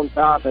get-go on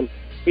top, and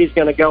he's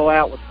going to go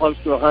out with close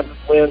to 100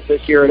 wins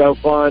this year at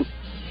Oaklawn.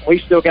 We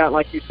still got,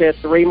 like you said,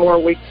 3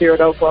 more weeks here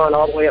at Oaklawn,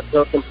 all the way up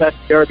to Kentucky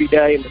Derby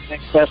Day and the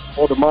big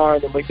festival tomorrow.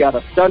 And then we've got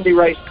a Sunday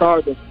race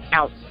card that's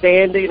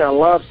outstanding. I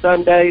love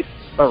Sundays.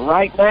 But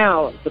right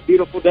now, it's a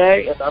beautiful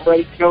day, and I'm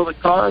ready to go to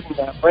the card, and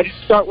I'm ready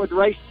to start with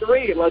race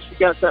 3, unless you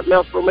got something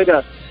else for me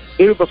to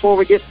do before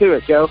we get to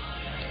it, Joe.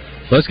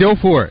 Let's go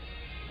for it.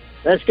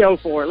 Let's go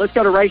for it. Let's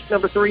go to race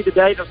number 3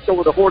 today. Let's go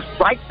with a horse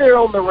right there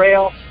on the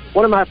rail.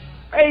 One of my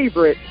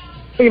favorite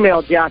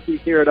female jockeys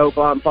here at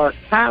Oaklawn Park.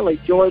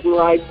 Kylie Jordan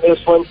riding this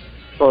one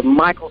for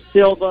Michael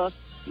Silva.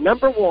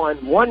 Number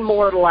 1, one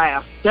more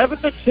last.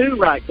 7-2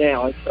 right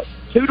now. It's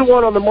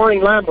 2-1 on the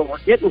morning line, but we're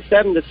getting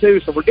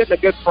 7-2, so we're getting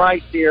a good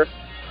price here.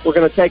 We're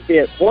going to take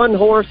the one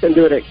horse and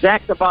do it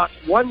exacta box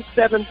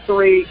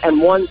 173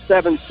 and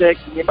 176.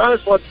 And you might as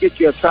well get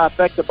you a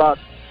trifecta box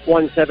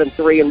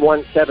 173 and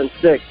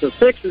 176. So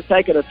 6 is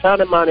taking a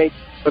ton of money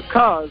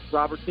because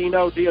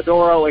Robertino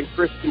Diodoro and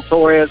Christian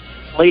Torres,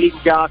 leading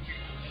jock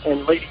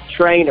and leading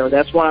trainer.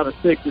 That's why the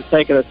 6 is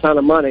taking a ton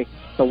of money.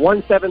 So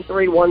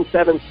 173,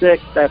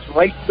 176, that's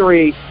race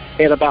 3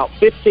 in about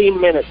 15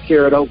 minutes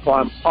here at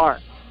Oaklawn Park.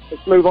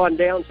 Let's move on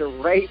down to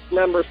race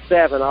number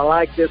 7. I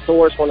like this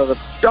horse, one of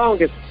the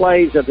strongest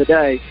plays of the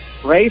day.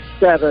 Race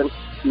 7,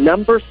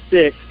 number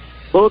 6,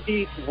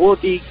 Boogie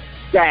Woogie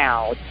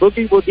Gal.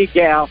 Boogie Woogie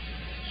Gal.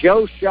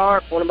 Joe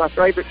Sharp, one of my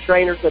favorite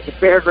trainers at the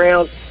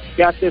fairgrounds,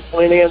 got this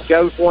one in.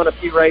 Joe's won a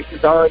few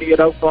races already at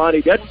Oaklawn.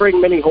 He doesn't bring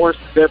many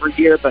horses every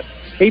year, but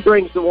he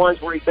brings the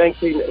ones where he thinks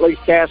he can at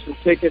least cash some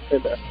tickets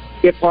and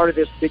get part of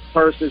this big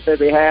purses that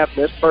they have.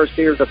 This purse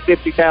here is a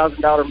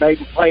 $50,000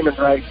 maiden claiming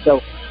race.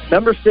 So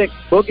number 6,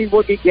 Boogie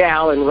Woogie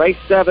Gal, in race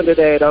 7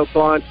 today at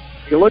Oaklawn.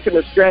 You're looking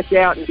to stretch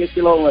out and get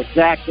your little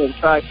exacta and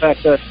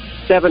trifecta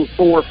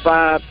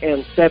 745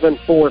 and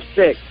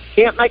 746.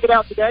 Can't make it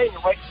out today and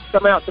you're waiting to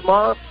come out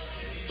tomorrow?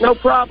 No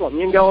problem.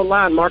 You can go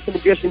online,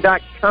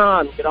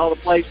 markthemagician.com, get all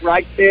the plays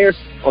right there,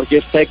 or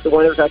just take the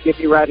winners I give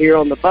you right here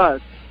on the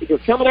buzz. If you're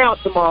coming out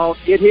tomorrow,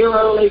 get here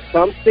early,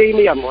 come see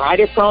me. I'm right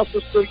across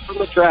the street from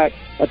the track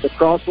at the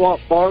Crosswalk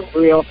Bar and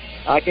Grill.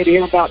 I get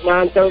here about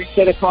 9:30,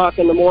 10 o'clock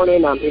in the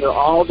morning. I'm here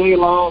all day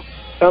long.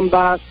 Come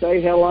by,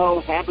 say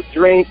hello, have a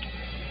drink.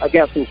 I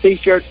got some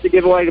T-shirts to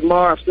give away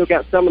tomorrow. I've still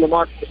got some of the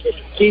Mark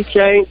Magician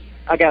keychains.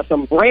 I got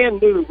some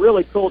brand new,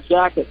 really cool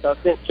jackets. I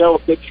sent Joe a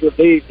picture of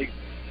these.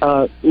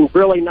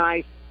 Really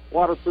nice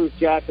waterproof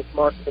jackets,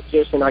 Mark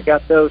Magician. I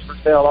got those for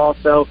sale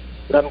also,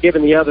 but I'm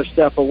giving the other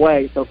stuff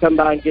away. So come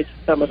by and get you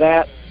some of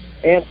that.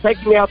 And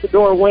taking me out the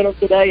door winner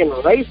today in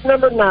race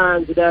number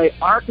 9 today,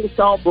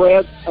 Arkansas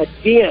Breds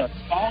again.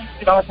 Always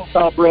get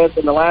Arkansas Breds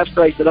in the last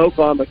race at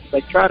Oaklawn because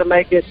they try to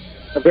make it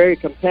a very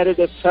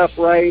competitive, tough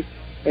race.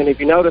 And if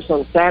you notice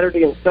on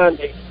Saturday and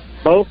Sunday,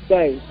 both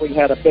days we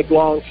had a big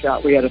long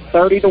shot. We had a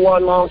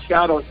 30-1 long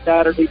shot on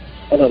Saturday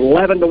and an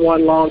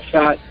 11-1 long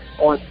shot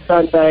on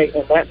Sunday,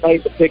 and that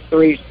made the pick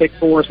 3s, pick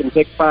 4s, and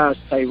pick 5s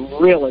pay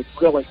really,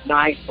 really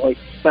nicely.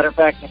 Matter of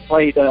fact, I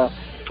played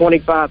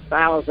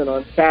 $25,000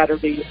 on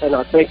Saturday, and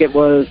I think it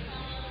was,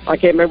 I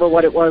can't remember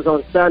what it was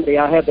on Sunday.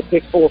 I had the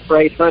pick 4 for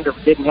 800,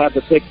 but didn't have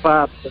the pick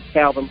 5 because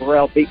Calvin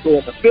Burrell beat me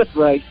in the 5th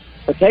race.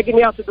 But taking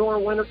me out the door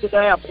winner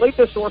today, I believe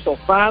this horse will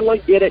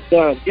finally get it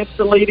done. Gets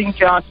the leading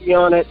jockey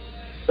on it,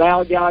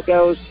 Val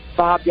Yagos,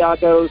 Bob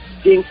Yagos,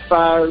 Jinx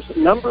Fires,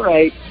 number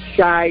 8,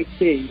 Shy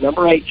T.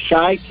 Number 8,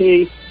 Shy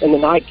T in the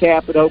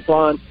nightcap at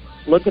Oaklawn.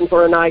 Looking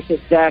for a nice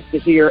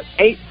exacta here,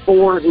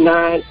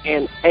 849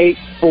 and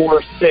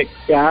 846,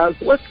 guys.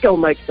 Let's go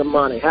make some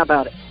money. How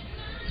about it?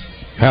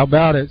 How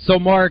about it? So,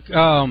 Mark,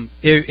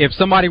 if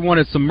somebody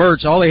wanted some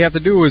merch, all they have to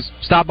do is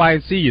stop by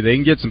and see you. They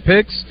can get some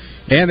picks,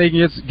 and they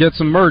can get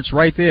some merch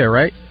right there,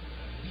 right?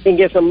 You can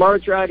get some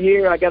merch right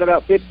here. I got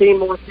about 15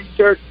 more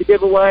T-shirts to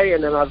give away,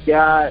 and then I've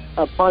got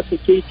a bunch of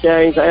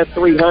keychains. I had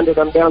 300.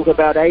 I'm down to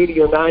about 80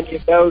 or 90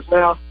 of those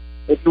now.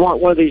 If you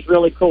want one of these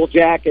really cool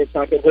jackets,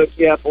 I can hook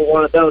you up with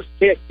one of those.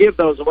 Can't give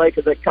those away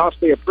because they cost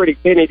me a pretty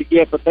penny to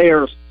get, but they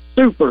are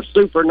super,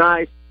 super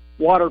nice,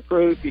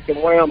 waterproof. You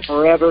can wear them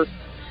forever,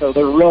 so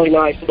they're really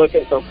nice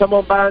looking. So come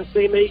on by and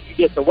see me. You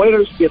get the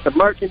winners, you get the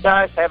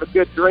merchandise, have a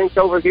good drink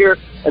over here,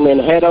 and then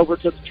head over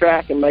to the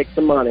track and make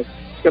some money.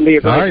 It's going to be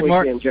a great weekend,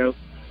 Mark. Joe.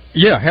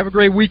 Yeah, have a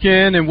great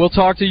weekend, and we'll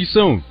talk to you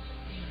soon.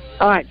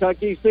 All right, talk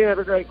to you soon. Have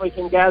a great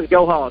weekend, guys.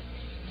 Go Hogs.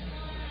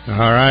 All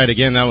right,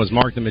 again, that was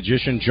Mark the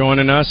Magician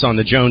joining us on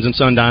the Jones &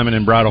 Son Diamond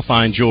and Bridal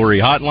Fine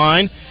Jewelry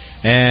Hotline.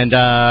 And,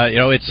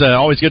 it's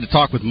always good to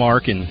talk with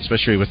Mark, and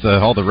especially with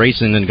all the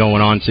racing and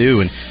going on,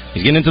 too. And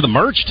he's getting into the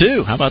merch,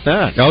 too. How about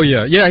that? Oh,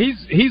 yeah. Yeah,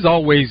 he's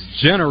always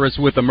generous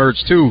with the merch,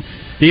 too.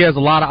 He has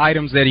a lot of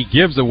items that he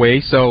gives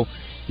away, so,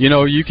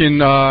 you can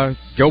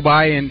go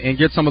by and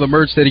get some of the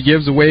merch that he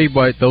gives away.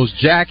 But those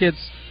jackets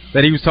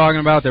that he was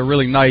talking about, they're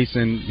really nice,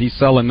 and he's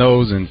selling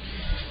those, and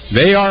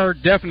they are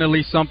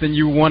definitely something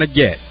you want to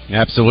get.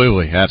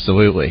 Absolutely,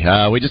 absolutely.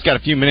 We just got a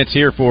few minutes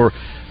here before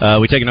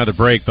we take another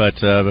break, but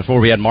before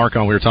we had Mark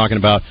on, we were talking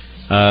about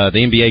the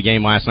NBA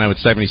game last night with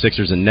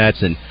 76ers and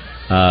Nets, and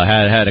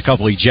had a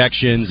couple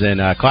ejections,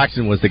 and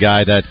Claxton was the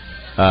guy that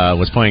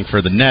was playing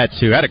for the Nets,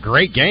 who had a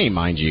great game,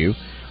 mind you.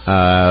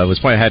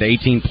 Had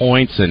 18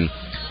 points and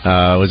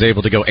was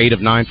able to go 8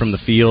 of 9 from the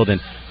field,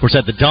 and of course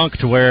had the dunk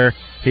to where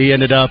he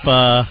ended up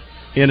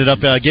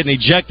getting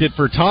ejected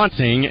for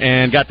taunting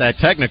and got that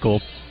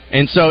technical.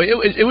 And so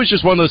it was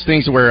just one of those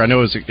things where I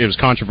know it was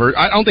controversial.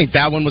 I don't think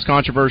that one was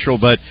controversial,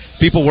 but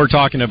people were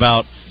talking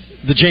about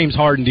the James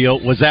Harden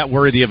deal. Was that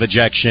worthy of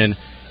ejection?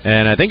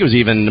 And I think it was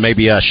even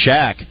maybe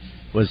Shaq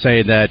was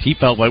saying that he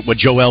felt like what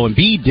Joel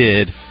Embiid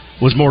did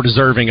was more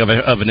deserving of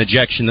an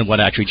ejection than what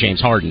actually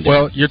James Harden did.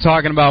 Well, you're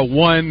talking about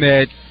one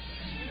that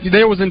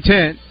there was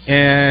intent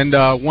and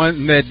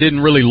one that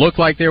didn't really look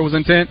like there was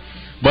intent.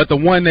 But the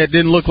one that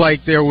didn't look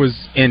like there was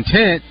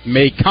intent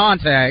made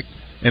contact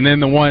and then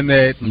the one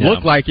that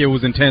looked like it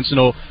was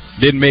intentional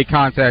didn't make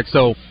contact.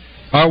 So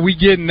are we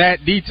getting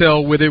that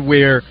detail with it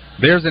where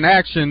there's an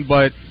action,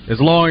 but as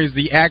long as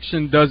the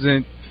action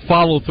doesn't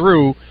follow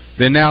through,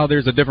 then now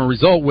there's a different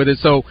result with it?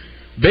 So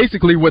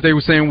basically what they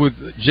were saying with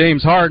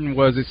James Harden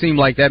was it seemed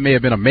like that may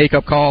have been a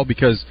makeup call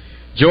because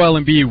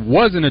Joel Embiid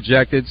wasn't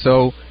ejected,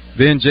 so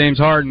then James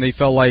Harden, they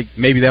felt like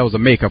maybe that was a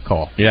makeup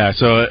call. Yeah,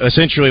 so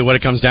essentially what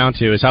it comes down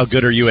to is how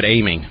good are you at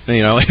aiming,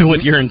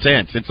 with your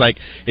intent. It's like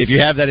if you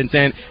have that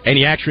intent and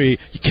you actually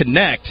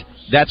connect,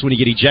 that's when you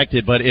get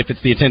ejected. But if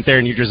it's the intent there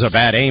and you're just a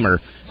bad aimer,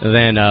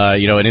 then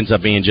it ends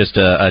up being just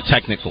a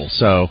technical.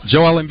 So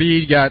Joel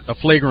Embiid got a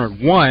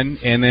flagrant 1,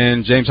 and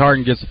then James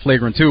Harden gets a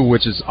flagrant 2,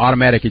 which is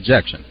automatic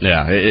ejection.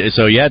 Yeah,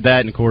 so you had that,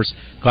 and of course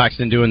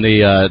Claxton doing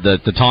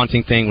the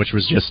taunting thing, which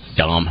was just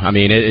dumb. I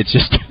mean, it's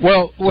just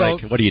well,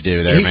 like, what do you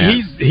do there,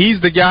 man?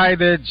 He's the guy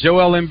that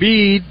Joel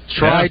Embiid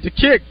tried to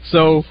kick.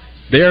 So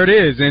there it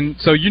is, and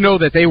so you know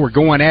that they were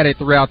going at it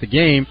throughout the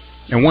game.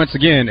 And once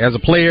again, as a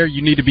player,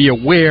 you need to be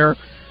aware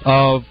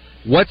of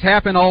what's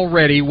happened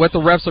already, what the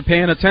refs are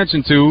paying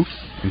attention to,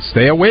 and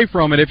stay away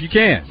from it if you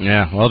can.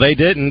 Yeah, well, they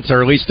didn't,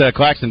 or at least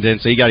Claxton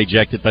didn't, so he got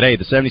ejected. But, hey,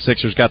 the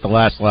 76ers got the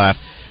last laugh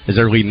as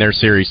they're leading their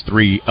series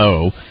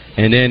 3-0.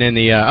 And then in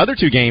the other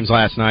two games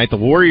last night, the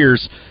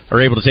Warriors are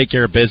able to take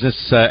care of business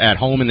at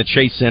home in the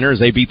Chase Center as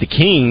they beat the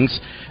Kings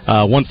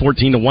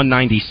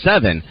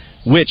 114-197.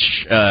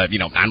 Which, I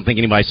don't think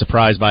anybody's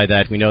surprised by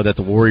that. We know that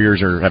the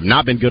Warriors have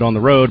not been good on the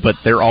road, but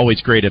they're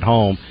always great at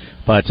home.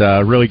 But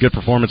really good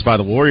performance by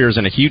the Warriors,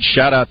 and a huge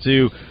shout-out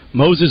to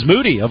Moses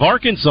Moody of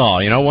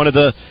Arkansas. One of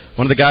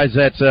the guys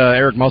that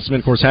Eric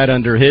Musselman, of course, had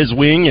under his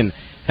wing and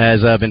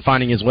has been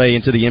finding his way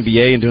into the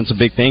NBA and doing some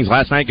big things.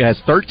 Last night, has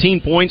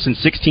 13 points in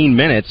 16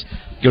 minutes.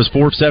 Goes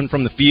 4 of 7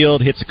 from the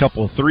field, hits a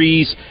couple of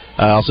threes,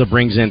 also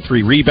brings in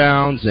 3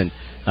 rebounds, and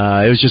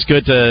it was just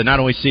good to not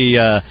only see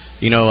a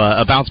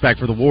bounce back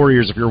for the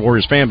Warriors if you're a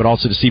Warriors fan, but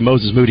also to see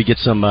Moses Moody get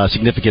some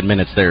significant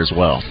minutes there as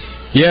well.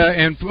 Yeah,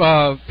 and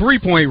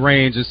 3-point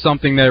range is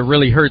something that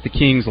really hurt the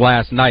Kings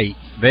last night.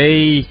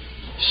 They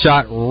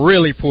shot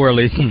really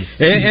poorly,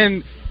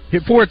 and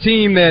for a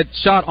team that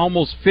shot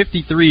almost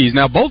 50 threes.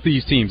 Now, both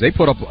these teams, they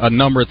put up a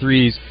number of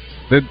threes.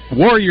 The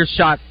Warriors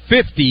shot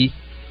 50,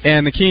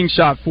 and the Kings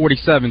shot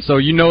 47. So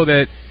you know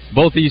that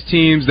both these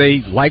teams,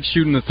 they like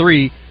shooting the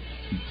three.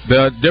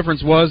 The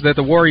difference was that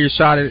the Warriors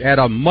shot it at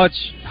a much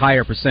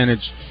higher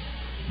percentage.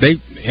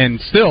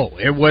 And still,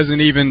 it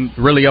wasn't even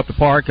really up to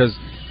par because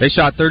they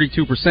shot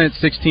 32%,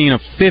 16 of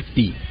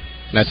 50.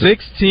 That's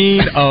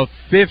 16 of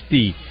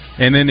 50.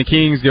 And then the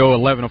Kings go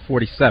 11 of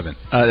 47.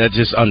 That's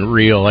just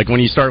unreal. Like,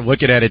 when you start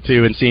looking at it,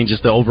 too, and seeing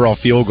just the overall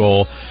field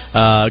goal,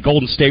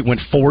 Golden State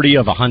went 40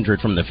 of 100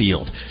 from the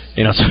field.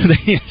 So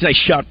they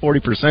shot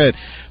 40%,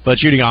 but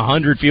shooting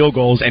 100 field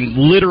goals, and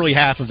literally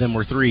half of them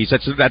were threes.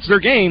 That's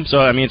their game, so,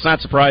 I mean, it's not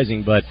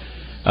surprising, but...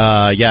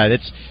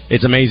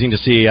 it's amazing to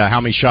see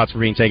how many shots were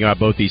being taken by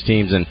both these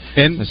teams, and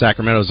the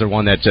Sacramento's the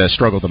one that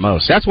struggled the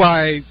most. That's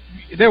why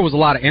there was a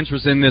lot of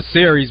interest in this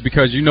series,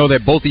 because you know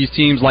that both these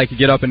teams like to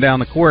get up and down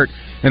the court,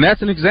 and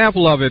that's an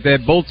example of it,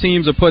 that both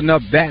teams are putting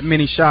up that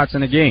many shots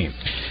in a game.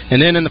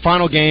 And then in the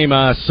final game,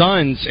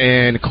 Suns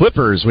and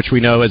Clippers, which we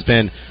know has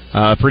been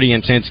a pretty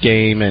intense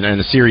game and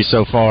the series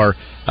so far.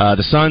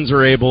 The Suns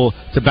are able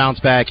to bounce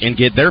back and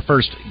get their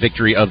first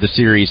victory of the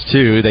series,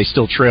 too. They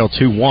still trail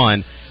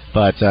 2-1.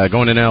 But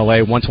going in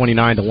L.A.,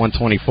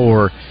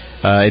 129-124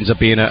 ends up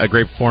being a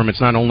great performance,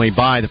 not only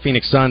by the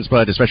Phoenix Suns,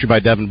 but especially by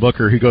Devin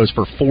Booker, who goes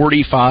for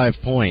 45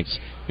 points.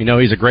 We know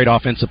he's a great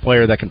offensive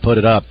player that can put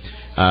it up.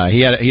 He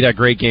had a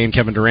great game.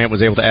 Kevin Durant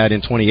was able to add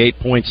in 28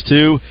 points,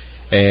 too.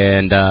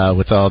 And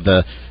with all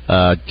the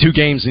 2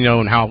 games,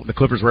 and how the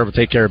Clippers were able to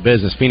take care of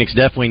business, Phoenix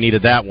definitely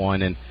needed that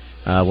one. And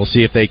we'll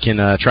see if they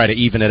can try to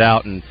even it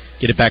out and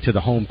get it back to the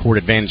home court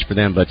advantage for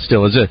them. But still,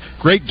 it was a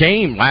great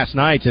game last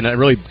night and a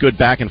really good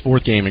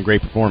back-and-forth game and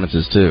great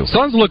performances, too.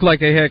 Suns looked like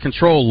they had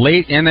control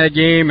late in that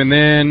game, and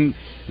then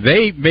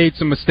they made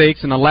some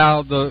mistakes and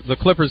allowed the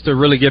Clippers to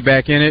really get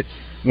back in it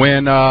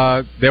when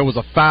there was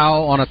a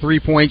foul on a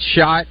 3-point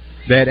shot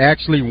that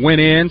actually went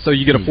in, so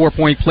you get a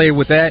 4-point play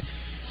with that.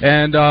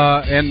 And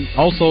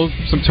also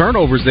some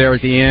turnovers there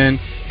at the end,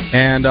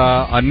 and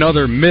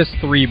another missed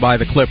 3 by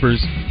the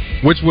Clippers,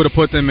 which would have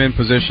put them in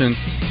position.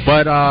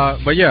 But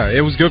yeah,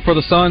 it was good for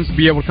the Suns to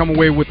be able to come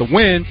away with the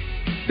win.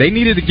 They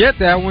needed to get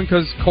that one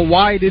because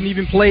Kawhi didn't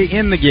even play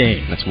in the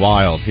game. That's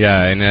wild.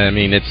 Yeah, and I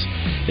mean,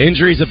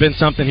 injuries have been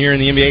something here in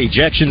the NBA.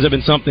 Ejections have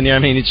been something. I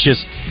mean, it's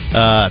just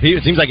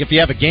it seems like if you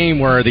have a game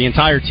where the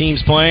entire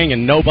team's playing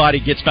and nobody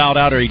gets fouled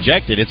out or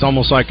ejected, it's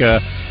almost like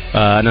an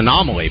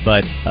anomaly.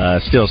 But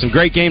still, some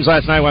great games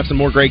last night. We'll have some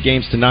more great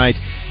games tonight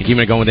and keeping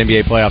it going with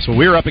NBA playoffs. Well,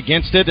 we're up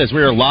against it as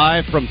we are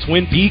live from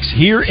Twin Peaks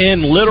here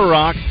in Little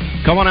Rock.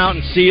 Come on out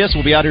and see us.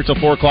 We'll be out here till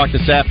 4 o'clock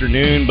this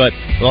afternoon. But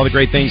with all the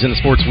great things in the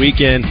sports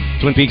weekend,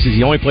 Twin Peaks is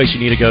the only place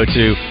you need to go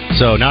to.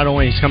 So not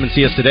only come and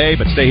see us today,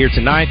 but stay here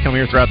tonight. Come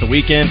here throughout the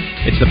weekend.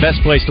 It's the best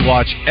place to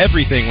watch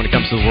everything when it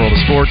comes to the world of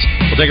sports.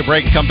 We'll take a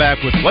break and come back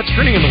with what's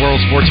trending in the world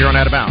of sports here on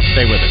Out of Bounds.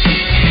 Stay with us.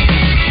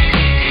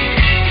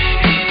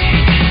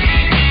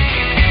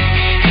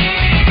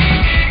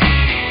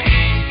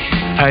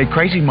 Hey,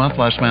 crazy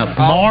month last month.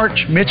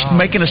 March, Mitch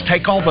making us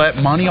take all that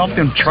money off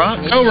them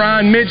trucks. Oh,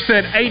 Ryan, Mitch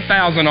said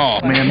 8,000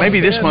 off. Man,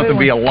 maybe this month would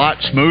be a lot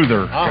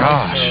smoother.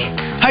 Gosh.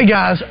 Hey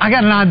guys, I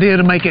got an idea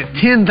to make it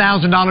 $10,000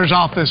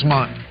 off this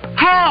month.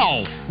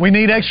 How? We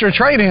need extra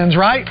trade-ins,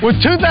 right? With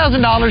 $2,000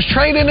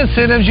 trade-in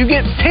incentives, you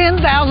get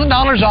 $10,000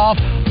 off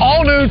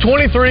all new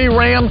 23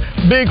 Ram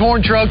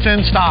Bighorn trucks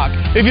in stock.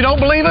 If you don't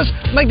believe us,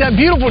 make that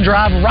beautiful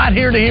drive right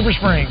here to Heber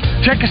Springs.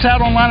 Check us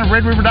out online at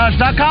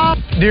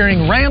RedRiverDodge.com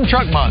during Ram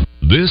Truck Month.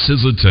 This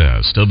is a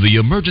test of the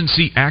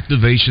emergency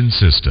activation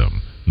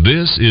system.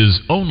 This is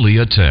only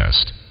a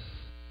test.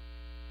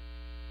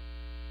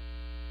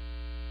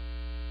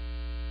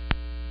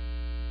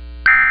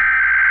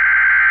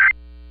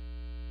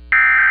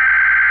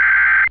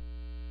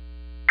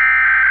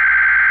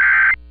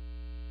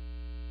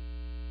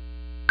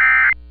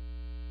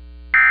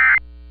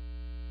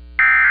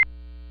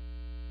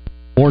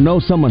 Or know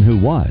someone who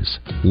was.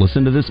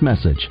 Listen to this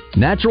message.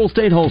 Natural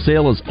State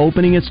Wholesale is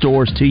opening its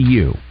doors to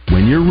you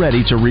when you're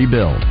ready to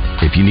rebuild.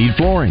 If you need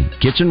flooring,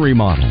 kitchen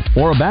remodel,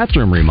 or a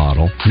bathroom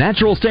remodel,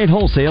 Natural State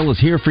Wholesale is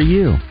here for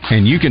you.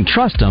 And you can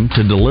trust them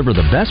to deliver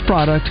the best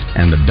product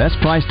and the best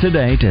price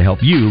today to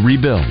help you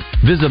rebuild.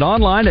 Visit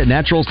online at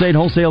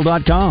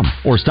naturalstatewholesale.com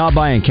or stop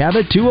by in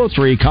Cabot,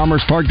 203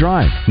 Commerce Park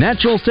Drive.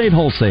 Natural State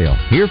Wholesale,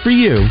 here for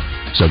you.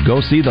 So go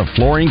see the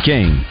Flooring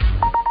King.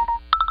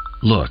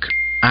 Look,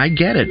 I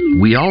get it.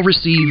 We all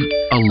receive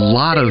a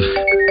lot of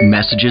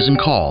messages and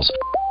calls.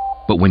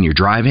 But when you're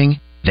driving,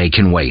 they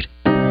can wait.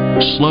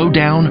 Slow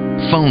down,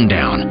 phone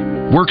down.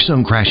 Work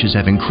zone crashes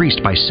have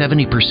increased by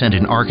 70%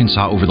 in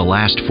Arkansas over the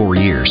last 4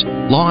 years.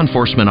 Law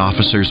enforcement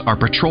officers are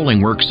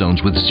patrolling work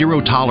zones with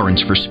zero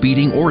tolerance for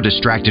speeding or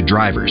distracted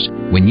drivers.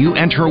 When you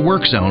enter a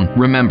work zone,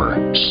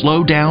 remember,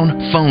 slow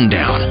down, phone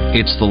down.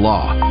 It's the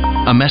law.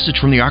 A message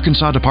from the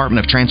Arkansas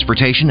Department of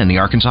Transportation and the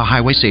Arkansas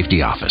Highway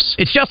Safety Office.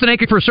 It's Justin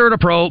Aker for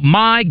CertaPro,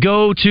 my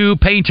go-to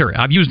painter.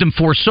 I've used them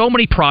for so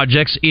many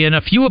projects in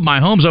a few of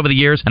my homes over the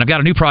years, and I've got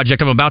a new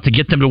project I'm about to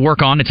get them to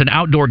work on. It's an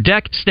outdoor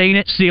deck. Stain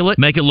it, seal it,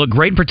 make it look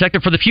great and protect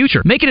it for the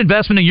future. Make an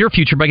investment in your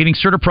future by getting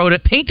CertaPro to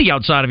paint the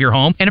outside of your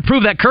home and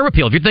improve that curb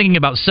appeal. If you're thinking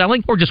about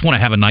selling or just want to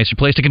have a nicer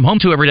place to come home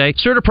to every day,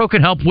 CertaPro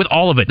can help with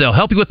all of it. They'll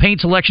help you with paint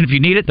selection if you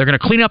need it. They're going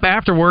to clean up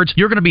afterwards.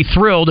 You're going to be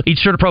thrilled.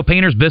 Each CertaPro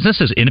painter's business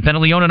is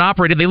independently owned and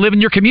operated. They live in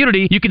your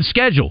community. You can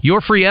schedule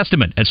your free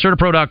estimate at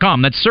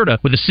CertaPro.com. That's Certa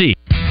with a C.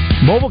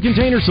 Mobile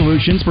Container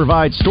Solutions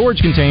provides storage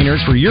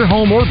containers for your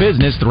home or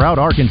business throughout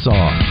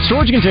Arkansas.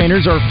 Storage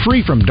containers are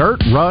free from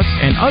dirt, rust,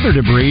 and other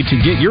debris to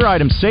get your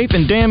items safe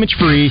and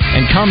damage-free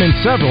and come in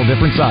several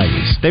different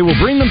sizes. They will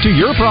bring them to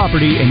your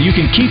property and you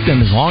can keep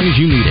them as long as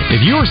you need it.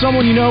 If you or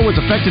someone you know was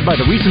affected by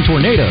the recent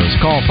tornadoes,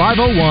 call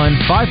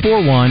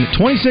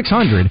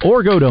 501-541-2600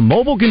 or go to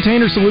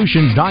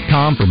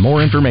mobilecontainersolutions.com for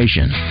more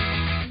information.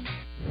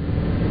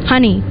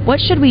 Honey, what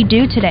should we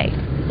do today?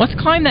 Let's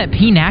climb that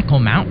Pinnacle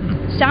Mountain.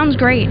 Sounds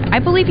great. I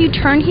believe you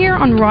turned here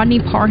on Rodney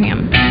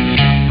Parham.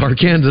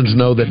 Arkansans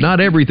know that not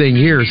everything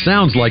here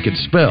sounds like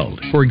it's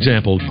spelled. For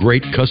example,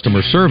 great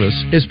customer service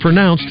is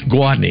pronounced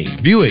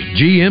Gwatney. Buick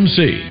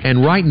GMC.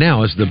 And right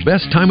now is the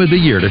best time of the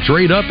year to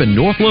trade up in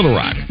North Little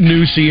Rock.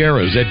 New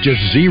Sierras at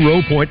just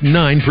 0.9%.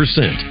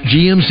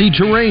 GMC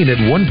Terrain at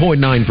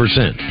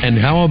 1.9%. And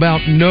how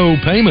about no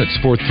payments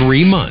for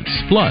 3 months?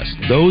 Plus,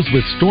 those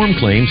with storm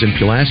claims in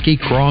Pulaski,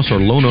 Cross,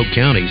 or Lone Oak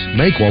counties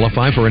may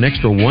qualify for an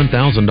extra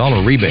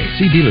 $1,000 rebate.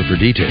 See dealer for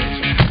details.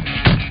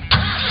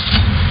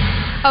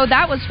 Oh,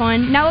 that was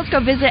fun. Now let's go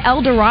visit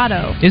El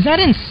Dorado. Is that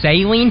in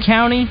Saline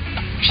County?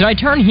 Should I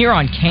turn here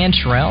on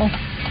Cantrell?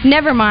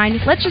 Never mind.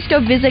 Let's just go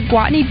visit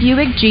Gwatney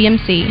Buick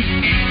GMC.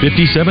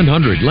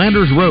 5700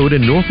 Landers Road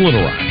in North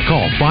Little Rock.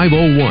 Call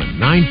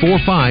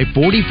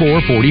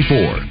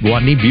 501-945-4444.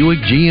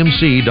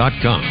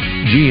 GwatneyBuickGMC.com.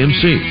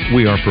 GMC.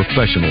 We are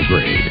professional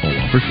grade.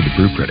 All offers with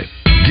approved credit.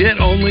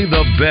 Get only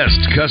the best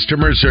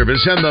customer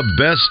service and the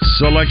best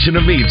selection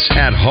of meats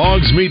at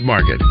Hogs Meat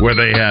Market, where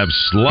they have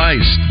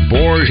sliced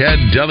boar head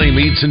deli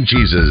meats and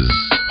cheeses.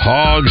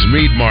 Hogs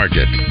Meat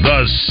Market,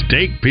 the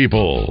steak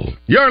people.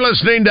 You're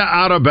listening to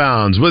Out of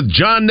Bounds with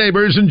John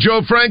Neighbors and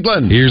Joe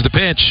Franklin. Here's the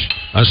pitch.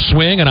 A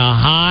swing and a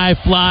high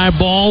fly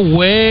ball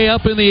way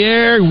up in the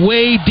air,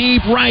 way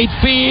deep right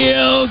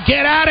field.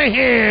 Get out of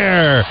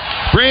here.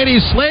 Brady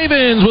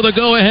Slavens with a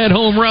go-ahead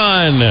home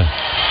run.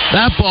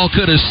 That ball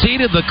could have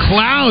seeded the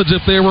clouds if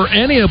there were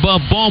any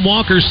above Baum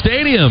Walker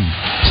Stadium.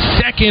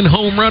 Second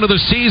home run of the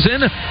season.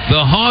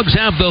 The Hogs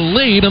have the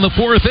lead in the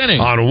fourth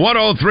inning. On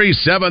 103.7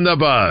 The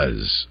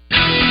Buzz.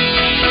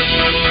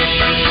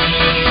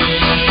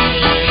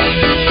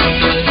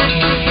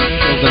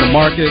 In the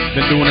market,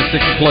 been doing it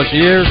 60-plus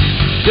years.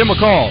 Give them a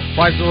call,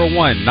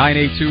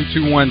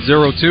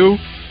 501-982-2102.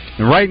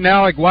 And right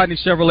now at Gwatney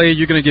Chevrolet,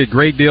 you're going to get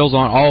great deals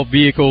on all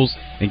vehicles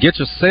and get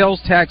your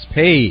sales tax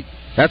paid.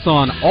 That's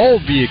on all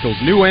vehicles,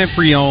 new and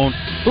pre-owned,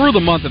 through the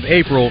month of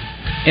April.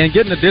 And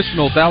get an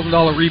additional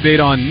 $1,000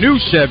 rebate on new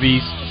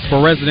Chevys for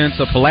residents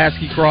of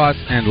Pulaski Cross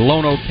and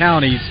Lone Oak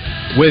counties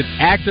with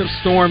active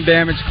storm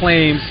damage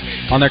claims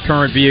on their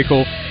current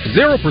vehicle.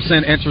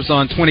 0% interest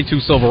on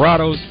 22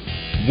 Silverados.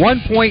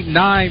 1.9%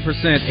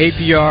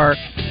 APR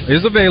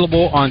is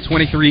available on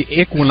 23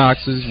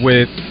 Equinoxes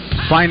with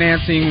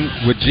financing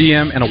with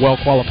GM and a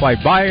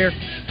well-qualified buyer.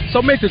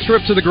 So make the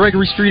trip to the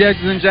Gregory Street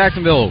exit in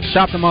Jacksonville.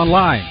 Shop them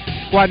online,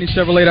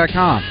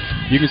 GuadneyChevrolet.com.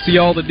 You can see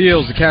all the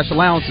deals, the cash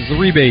allowances, the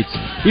rebates,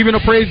 even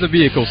appraise the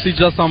vehicle. See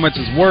just how much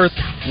it's worth,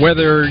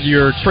 whether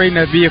you're trading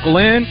that vehicle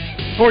in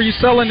or you're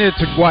selling it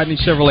to Guadney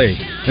Chevrolet.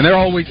 And they're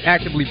always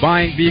actively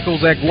buying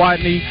vehicles at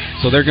Guadney,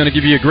 so they're going to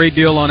give you a great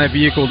deal on that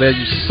vehicle that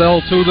you sell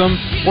to them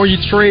or you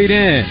trade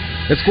in.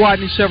 It's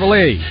Guadney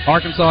Chevrolet,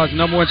 Arkansas's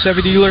 #1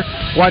 Chevy dealer.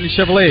 Guadney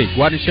Chevrolet,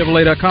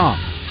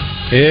 GuadneyChevrolet.com.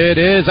 It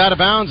is Out of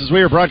Bounds as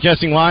we are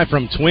broadcasting live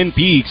from Twin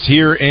Peaks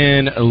here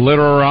in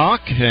Little Rock,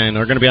 and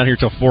we're going to be out here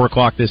till 4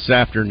 o'clock this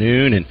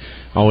afternoon, and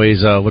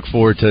always look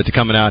forward to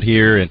coming out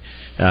here and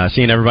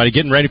seeing everybody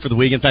getting ready for the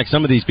week. In fact,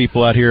 some of these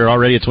people out here are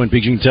already at Twin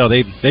Peaks. You can tell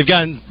they've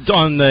gotten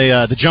on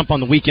the jump on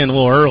the weekend a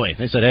little early.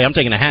 They said, hey, I'm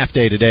taking a half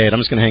day today, and I'm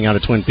just going to hang out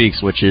at Twin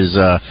Peaks, which is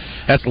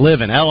that's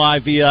living,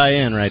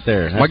 Livin right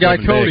there. That's my guy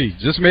Cody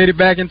just made it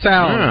back in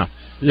town.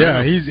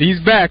 Yeah, he's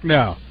back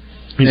now.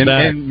 He's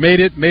back. And made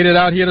it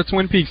out here to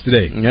Twin Peaks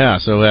today. Yeah,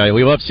 so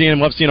we love seeing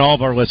him. Love seeing all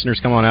of our listeners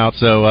come on out.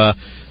 So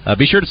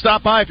be sure to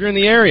stop by if you're in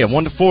the area.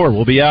 1 to 4,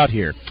 we'll be out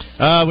here.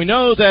 We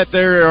know that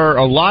there are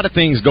a lot of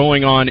things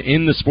going on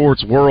in the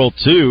sports world,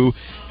 too,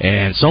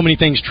 and so many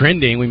things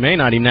trending. We may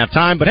not even have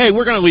time, but, hey,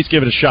 we're going to at least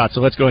give it a shot.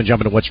 So let's go ahead and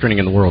jump into what's trending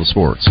in the world of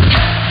sports.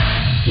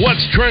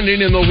 What's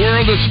Trending in the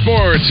World of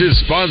Sports is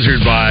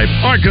sponsored by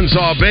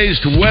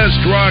Arkansas-based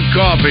West Rock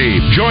Coffee.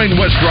 Join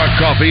West Rock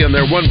Coffee and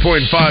their 1.5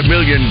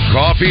 million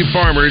coffee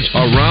farmers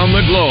around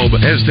the globe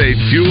as they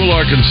fuel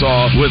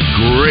Arkansas with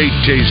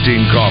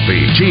great-tasting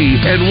coffee, tea,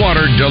 and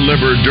water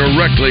delivered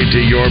directly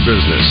to your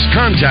business.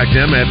 Contact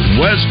them at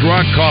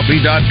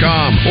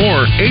westrockcoffee.com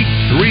or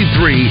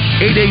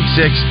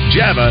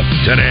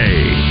 833-886-JAVA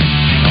today.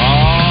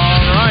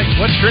 All right,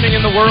 what's trending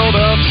in the world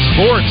of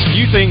sports? A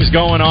few things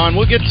going on.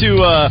 We'll get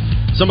to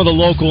some of the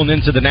local and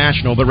into the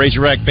national, but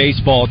Razorback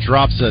baseball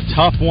drops a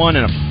tough one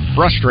and a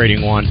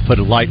frustrating one, to put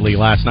it lightly,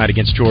 last night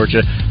against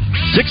Georgia.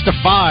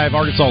 6-5,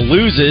 Arkansas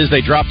loses.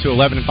 They drop to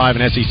 11-5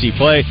 in SEC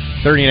play,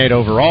 30-8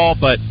 overall,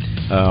 but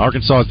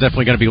Arkansas is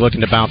definitely going to be looking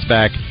to bounce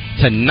back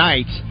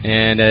tonight.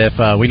 And if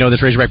we know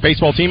this Razorback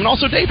baseball team, and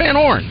also Dave Van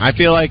Horn, I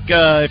feel like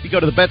if you go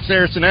to the Bet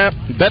Saracen app,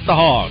 bet the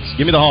Hogs.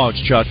 Give me the Hogs,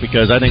 Chuck,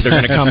 because I think they're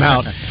going to come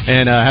out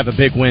and have a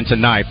big win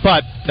tonight.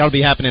 But that'll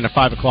be happening at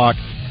 5 o'clock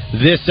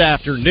this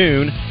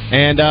afternoon.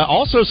 And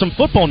also some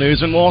football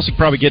news, and we'll also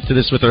probably get to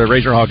this with the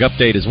Razor Hog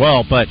update as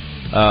well. But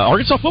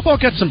Arkansas football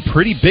got some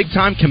pretty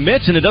big-time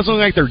commits, and it doesn't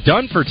look like they're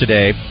done for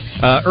today.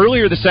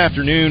 Earlier this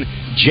afternoon,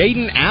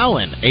 Jaden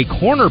Allen, a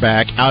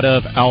cornerback out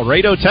of El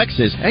Dorado,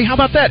 Texas. Hey, how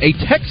about that? A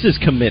Texas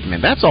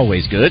commitment. That's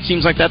always good.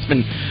 Seems like that's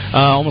been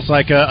almost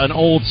like an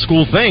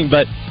old-school thing,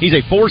 but he's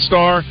a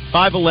 4-star,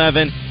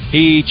 5'11".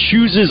 He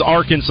chooses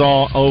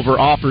Arkansas over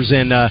offers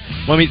in,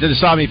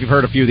 stop me if you've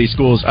heard a few of these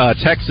schools,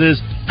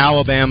 Texas,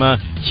 Alabama,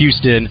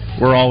 Houston,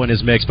 we're all in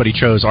his mix, but he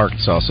chose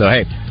Arkansas. So,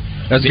 hey,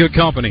 that's good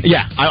company.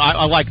 Yeah,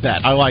 I like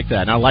that. I like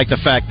that. And I like the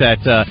fact that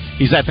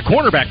he's at the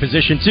cornerback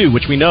position, too,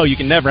 which we know you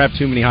can never have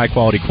too many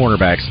high-quality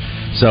cornerbacks.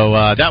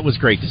 So that was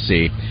great to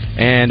see.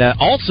 And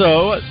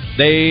also,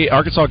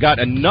 Arkansas got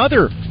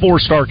another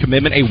 4-star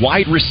commitment, a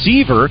wide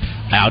receiver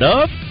out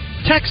of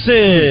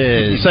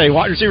Texas. A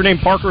wide receiver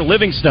named Parker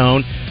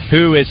Livingstone,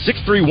 who is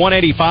 6'3",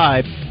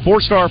 185,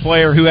 4-star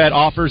player who had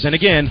offers, and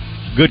again,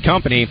 good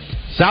company,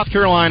 South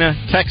Carolina,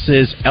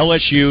 Texas,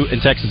 LSU,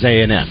 and Texas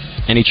A&M.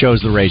 And he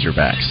chose the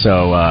Razorbacks.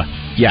 So,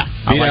 yeah,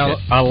 I like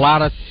it. A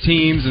lot of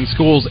teams and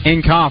schools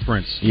in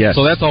conference. Yes.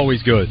 So that's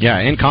always good. Yeah,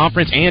 in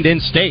conference and in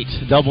state.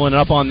 Doubling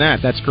up on that.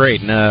 That's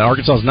great. And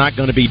Arkansas is not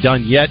going to be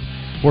done yet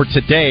for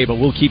today, but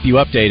we'll keep you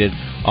updated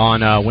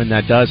on when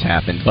that does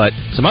happen. But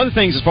some other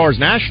things as far as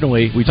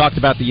nationally, we talked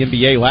about the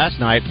NBA last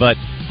night, but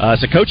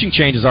some coaching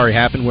change has already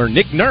happened where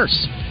Nick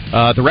Nurse,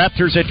 the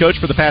Raptors head coach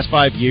for the past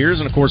 5 years,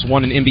 and of course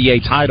won an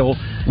NBA title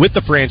with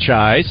the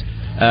franchise,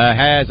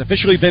 has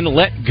officially been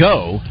let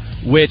go,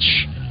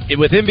 which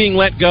with him being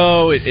let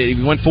go,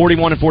 he went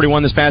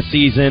 41-41 this past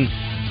season.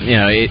 You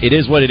know, it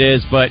is what it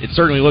is, but it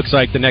certainly looks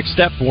like the next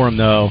step for him,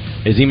 though,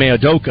 is Ime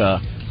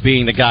Udoka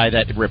being the guy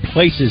that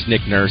replaces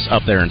Nick Nurse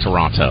up there in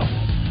Toronto.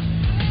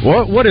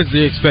 What is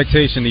the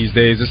expectation these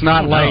days? It's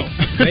not like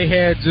they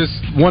had just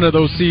one of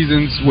those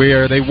seasons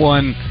where they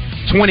won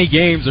 20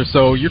 games or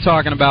so. You're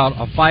talking about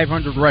a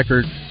 500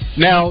 record.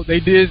 Now, they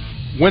did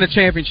win a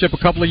championship a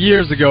couple of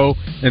years ago,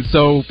 and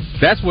so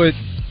that's what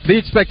the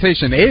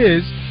expectation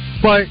is.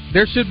 But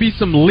there should be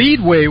some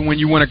leadway when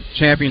you win a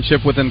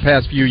championship within the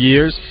past few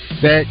years,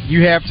 that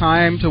you have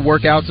time to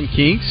work out some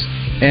kinks,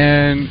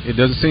 and it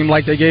doesn't seem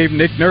like they gave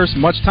Nick Nurse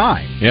much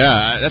time.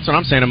 Yeah, that's what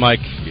I'm saying. I'm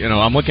like,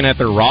 I'm looking at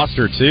their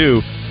roster,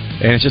 too,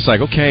 and it's just like,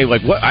 okay,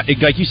 like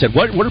you said,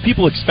 what are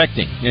people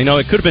expecting?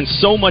 It could have been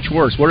so much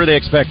worse. What are they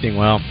expecting?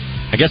 Well,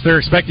 I guess they're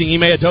expecting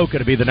Ime Udoka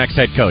to be the next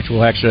head coach.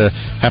 We'll actually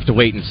have to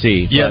wait and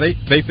see. Yeah,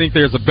 they think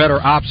there's a better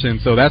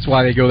option, so that's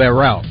why they go that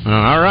route.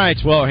 All right.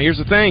 Well, here's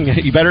the thing.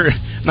 You better,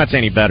 I'm not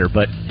saying he better,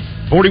 but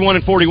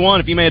 41-41.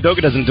 If Ime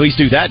Udoka doesn't at least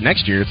do that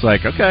next year, it's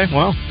like, okay,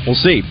 well, we'll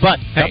see. But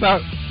how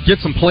about get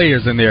some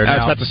players in there now? I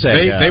was about to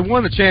say. They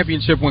won the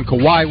championship when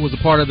Kawhi was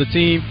a part of the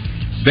team.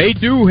 They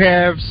do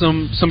have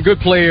some good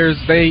players.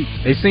 They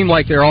seem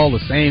like they're all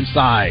the same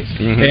size,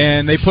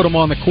 and they put them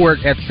on the court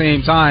at the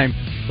same time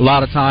a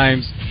lot of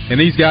times. And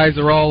these guys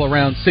are all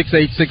around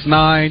 6'8",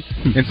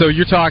 6'9", and so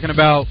you're talking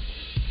about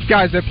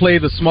guys that play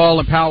the small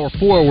and power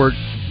forward.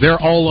 They're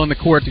all on the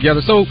court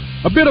together. So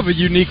a bit of a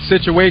unique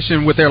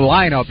situation with their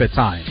lineup at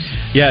times.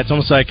 Yeah, it's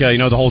almost like,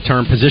 the whole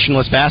term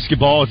positionless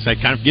basketball. It's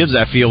like kind of gives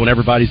that feel when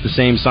everybody's the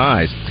same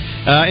size.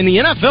 In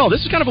the NFL,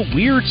 this is kind of a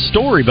weird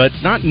story, but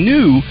it's not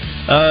new.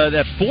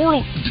 That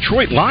 4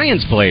 Detroit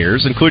Lions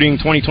players, including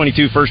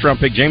 2022 first-round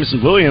pick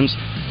Jameson Williams,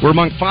 were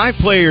among 5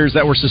 players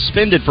that were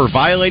suspended for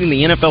violating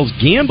the NFL's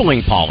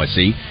gambling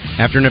policy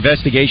after an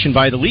investigation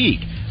by the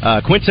league.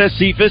 Quintez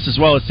Cephas, as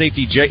well as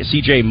safety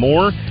C.J.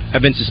 Moore,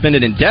 have been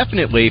suspended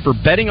indefinitely for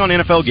betting on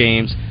NFL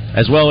games,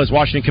 as well as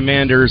Washington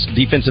Commanders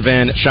defensive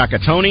end Shaka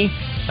Toney.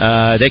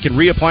 They can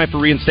reapply for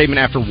reinstatement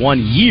after 1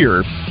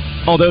 year,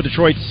 although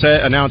Detroit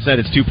announced that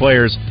its 2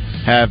 players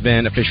have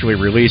been officially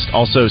released.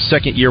 Also,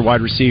 second-year wide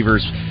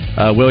receivers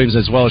Williams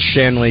as well as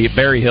Shanley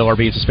Berryhill are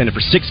being suspended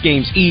for 6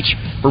 games each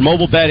for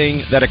mobile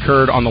betting that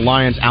occurred on the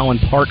Lions' Allen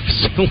Park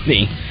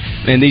facility.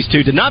 And these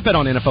 2 did not bet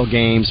on NFL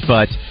games,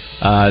 but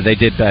they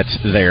did bet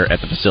there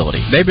at the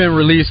facility. They've been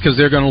released because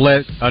they're going to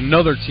let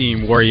another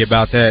team worry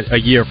about that a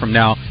year from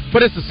now.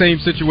 But it's the same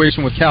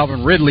situation with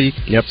Calvin Ridley.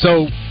 Yep.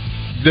 So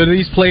do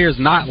these players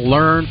not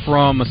learn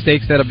from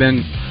mistakes that have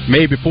been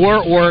made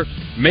before? Or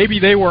maybe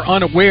they were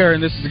unaware,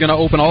 and this is going to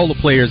open all the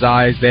players'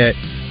 eyes, that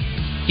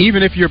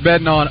even if you're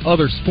betting on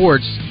other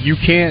sports, you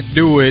can't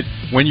do it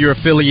when you're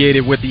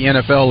affiliated with the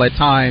NFL at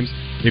times.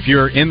 If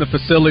you're in the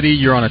facility,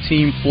 you're on a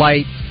team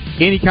flight,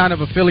 any kind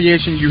of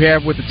affiliation you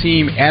have with the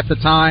team at the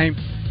time,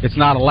 it's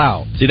not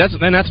allowed. See,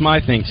 that's my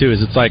thing, too,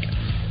 is it's like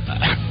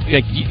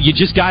you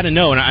just got to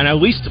know, and I at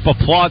least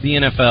applaud the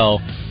NFL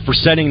for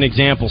setting an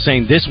example,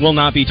 saying this will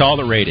not be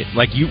tolerated.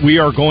 We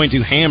are going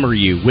to hammer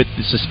you with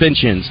the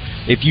suspensions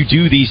if you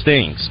do these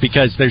things,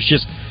 because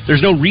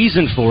there's no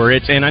reason for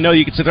it. And I know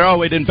you could say,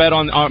 I didn't bet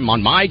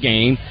on my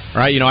game,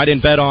 right? I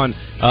didn't bet on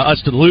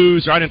us to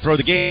lose, or I didn't throw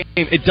the game.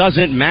 It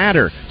doesn't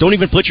matter. Don't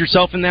even put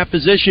yourself in that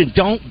position.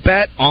 Don't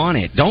bet on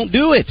it. Don't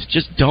do it.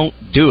 Just don't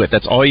do it.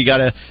 That's all you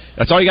gotta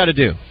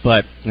do.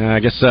 But I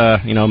guess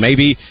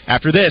maybe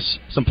after this,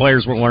 some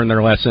players will learn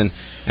their lesson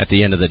at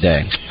the end of the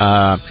day.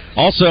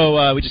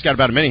 Also, we just got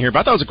about a minute here, but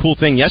I thought it was a cool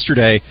thing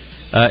yesterday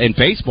in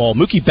baseball.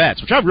 Mookie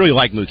Betts, which I really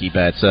like Mookie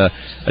Betts, a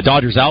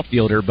Dodgers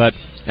outfielder, but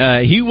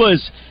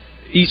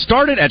he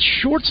started at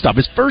shortstop.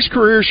 His first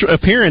career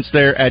appearance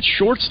there at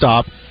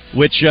shortstop,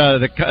 which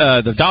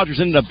the Dodgers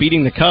ended up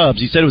beating the Cubs.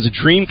 He said it was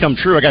a dream come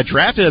true. I got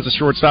drafted as a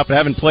shortstop, but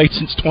haven't played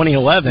since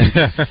 2011.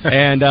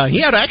 And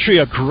he had actually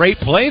a great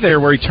play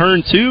there where he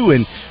turned 2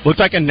 and looked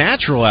like a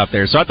natural out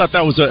there. So I thought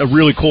that was a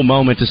really cool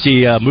moment to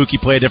see Mookie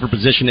play a different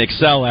position,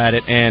 excel at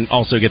it, and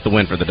also get the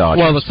win for the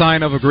Dodgers. Well, the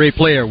sign of a great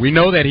player. We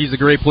know that he's a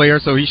great player,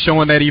 so he's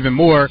showing that even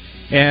more.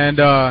 And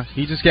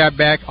he just got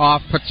back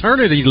off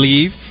paternity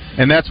leave,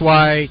 and that's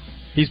why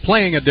he's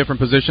playing a different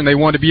position. They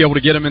want to be able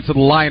to get him into the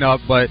lineup,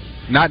 but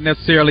not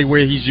necessarily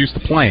where he's used to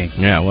playing.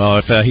 Yeah, well,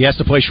 if he has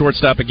to play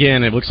shortstop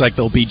again, it looks like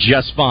they'll be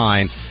just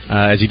fine,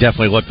 as he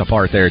definitely looked the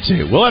part there,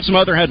 too. We'll have some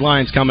other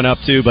headlines coming up,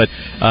 too, but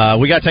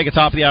we got to take a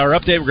top-of-the-hour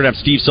update. We're going to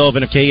have Steve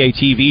Sullivan of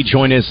KATV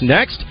join us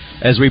next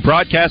as we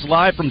broadcast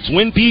live from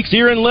Twin Peaks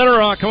here in Little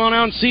Rock. Come on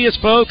out and see us,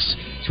 folks.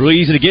 It's really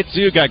easy to get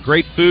to. Got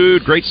great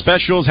food, great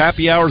specials,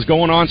 happy hours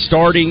going on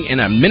starting in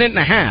a minute and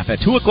a half at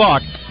 2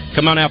 o'clock.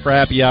 Come on out for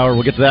happy hour.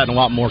 We'll get to that and a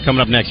lot more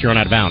coming up next here on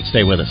Out of Bounds.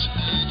 Stay with us.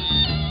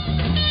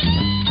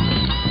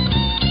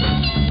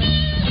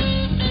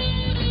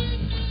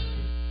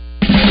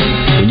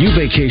 When you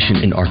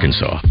vacation in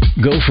Arkansas,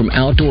 go from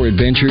outdoor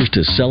adventures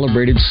to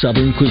celebrated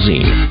Southern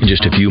cuisine in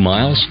just a few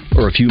miles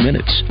or a few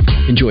minutes.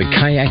 Enjoy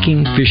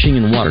kayaking, fishing,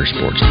 and water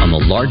sports on the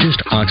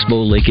largest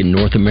oxbow lake in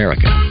North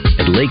America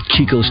at Lake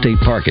Chico State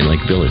Park in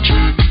Lake Village.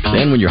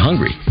 Then when you're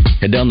hungry,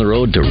 head down the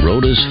road to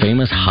Rhoda's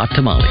famous hot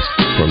tamales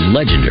for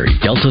legendary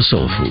Delta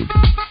soul food.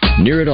 Near it all,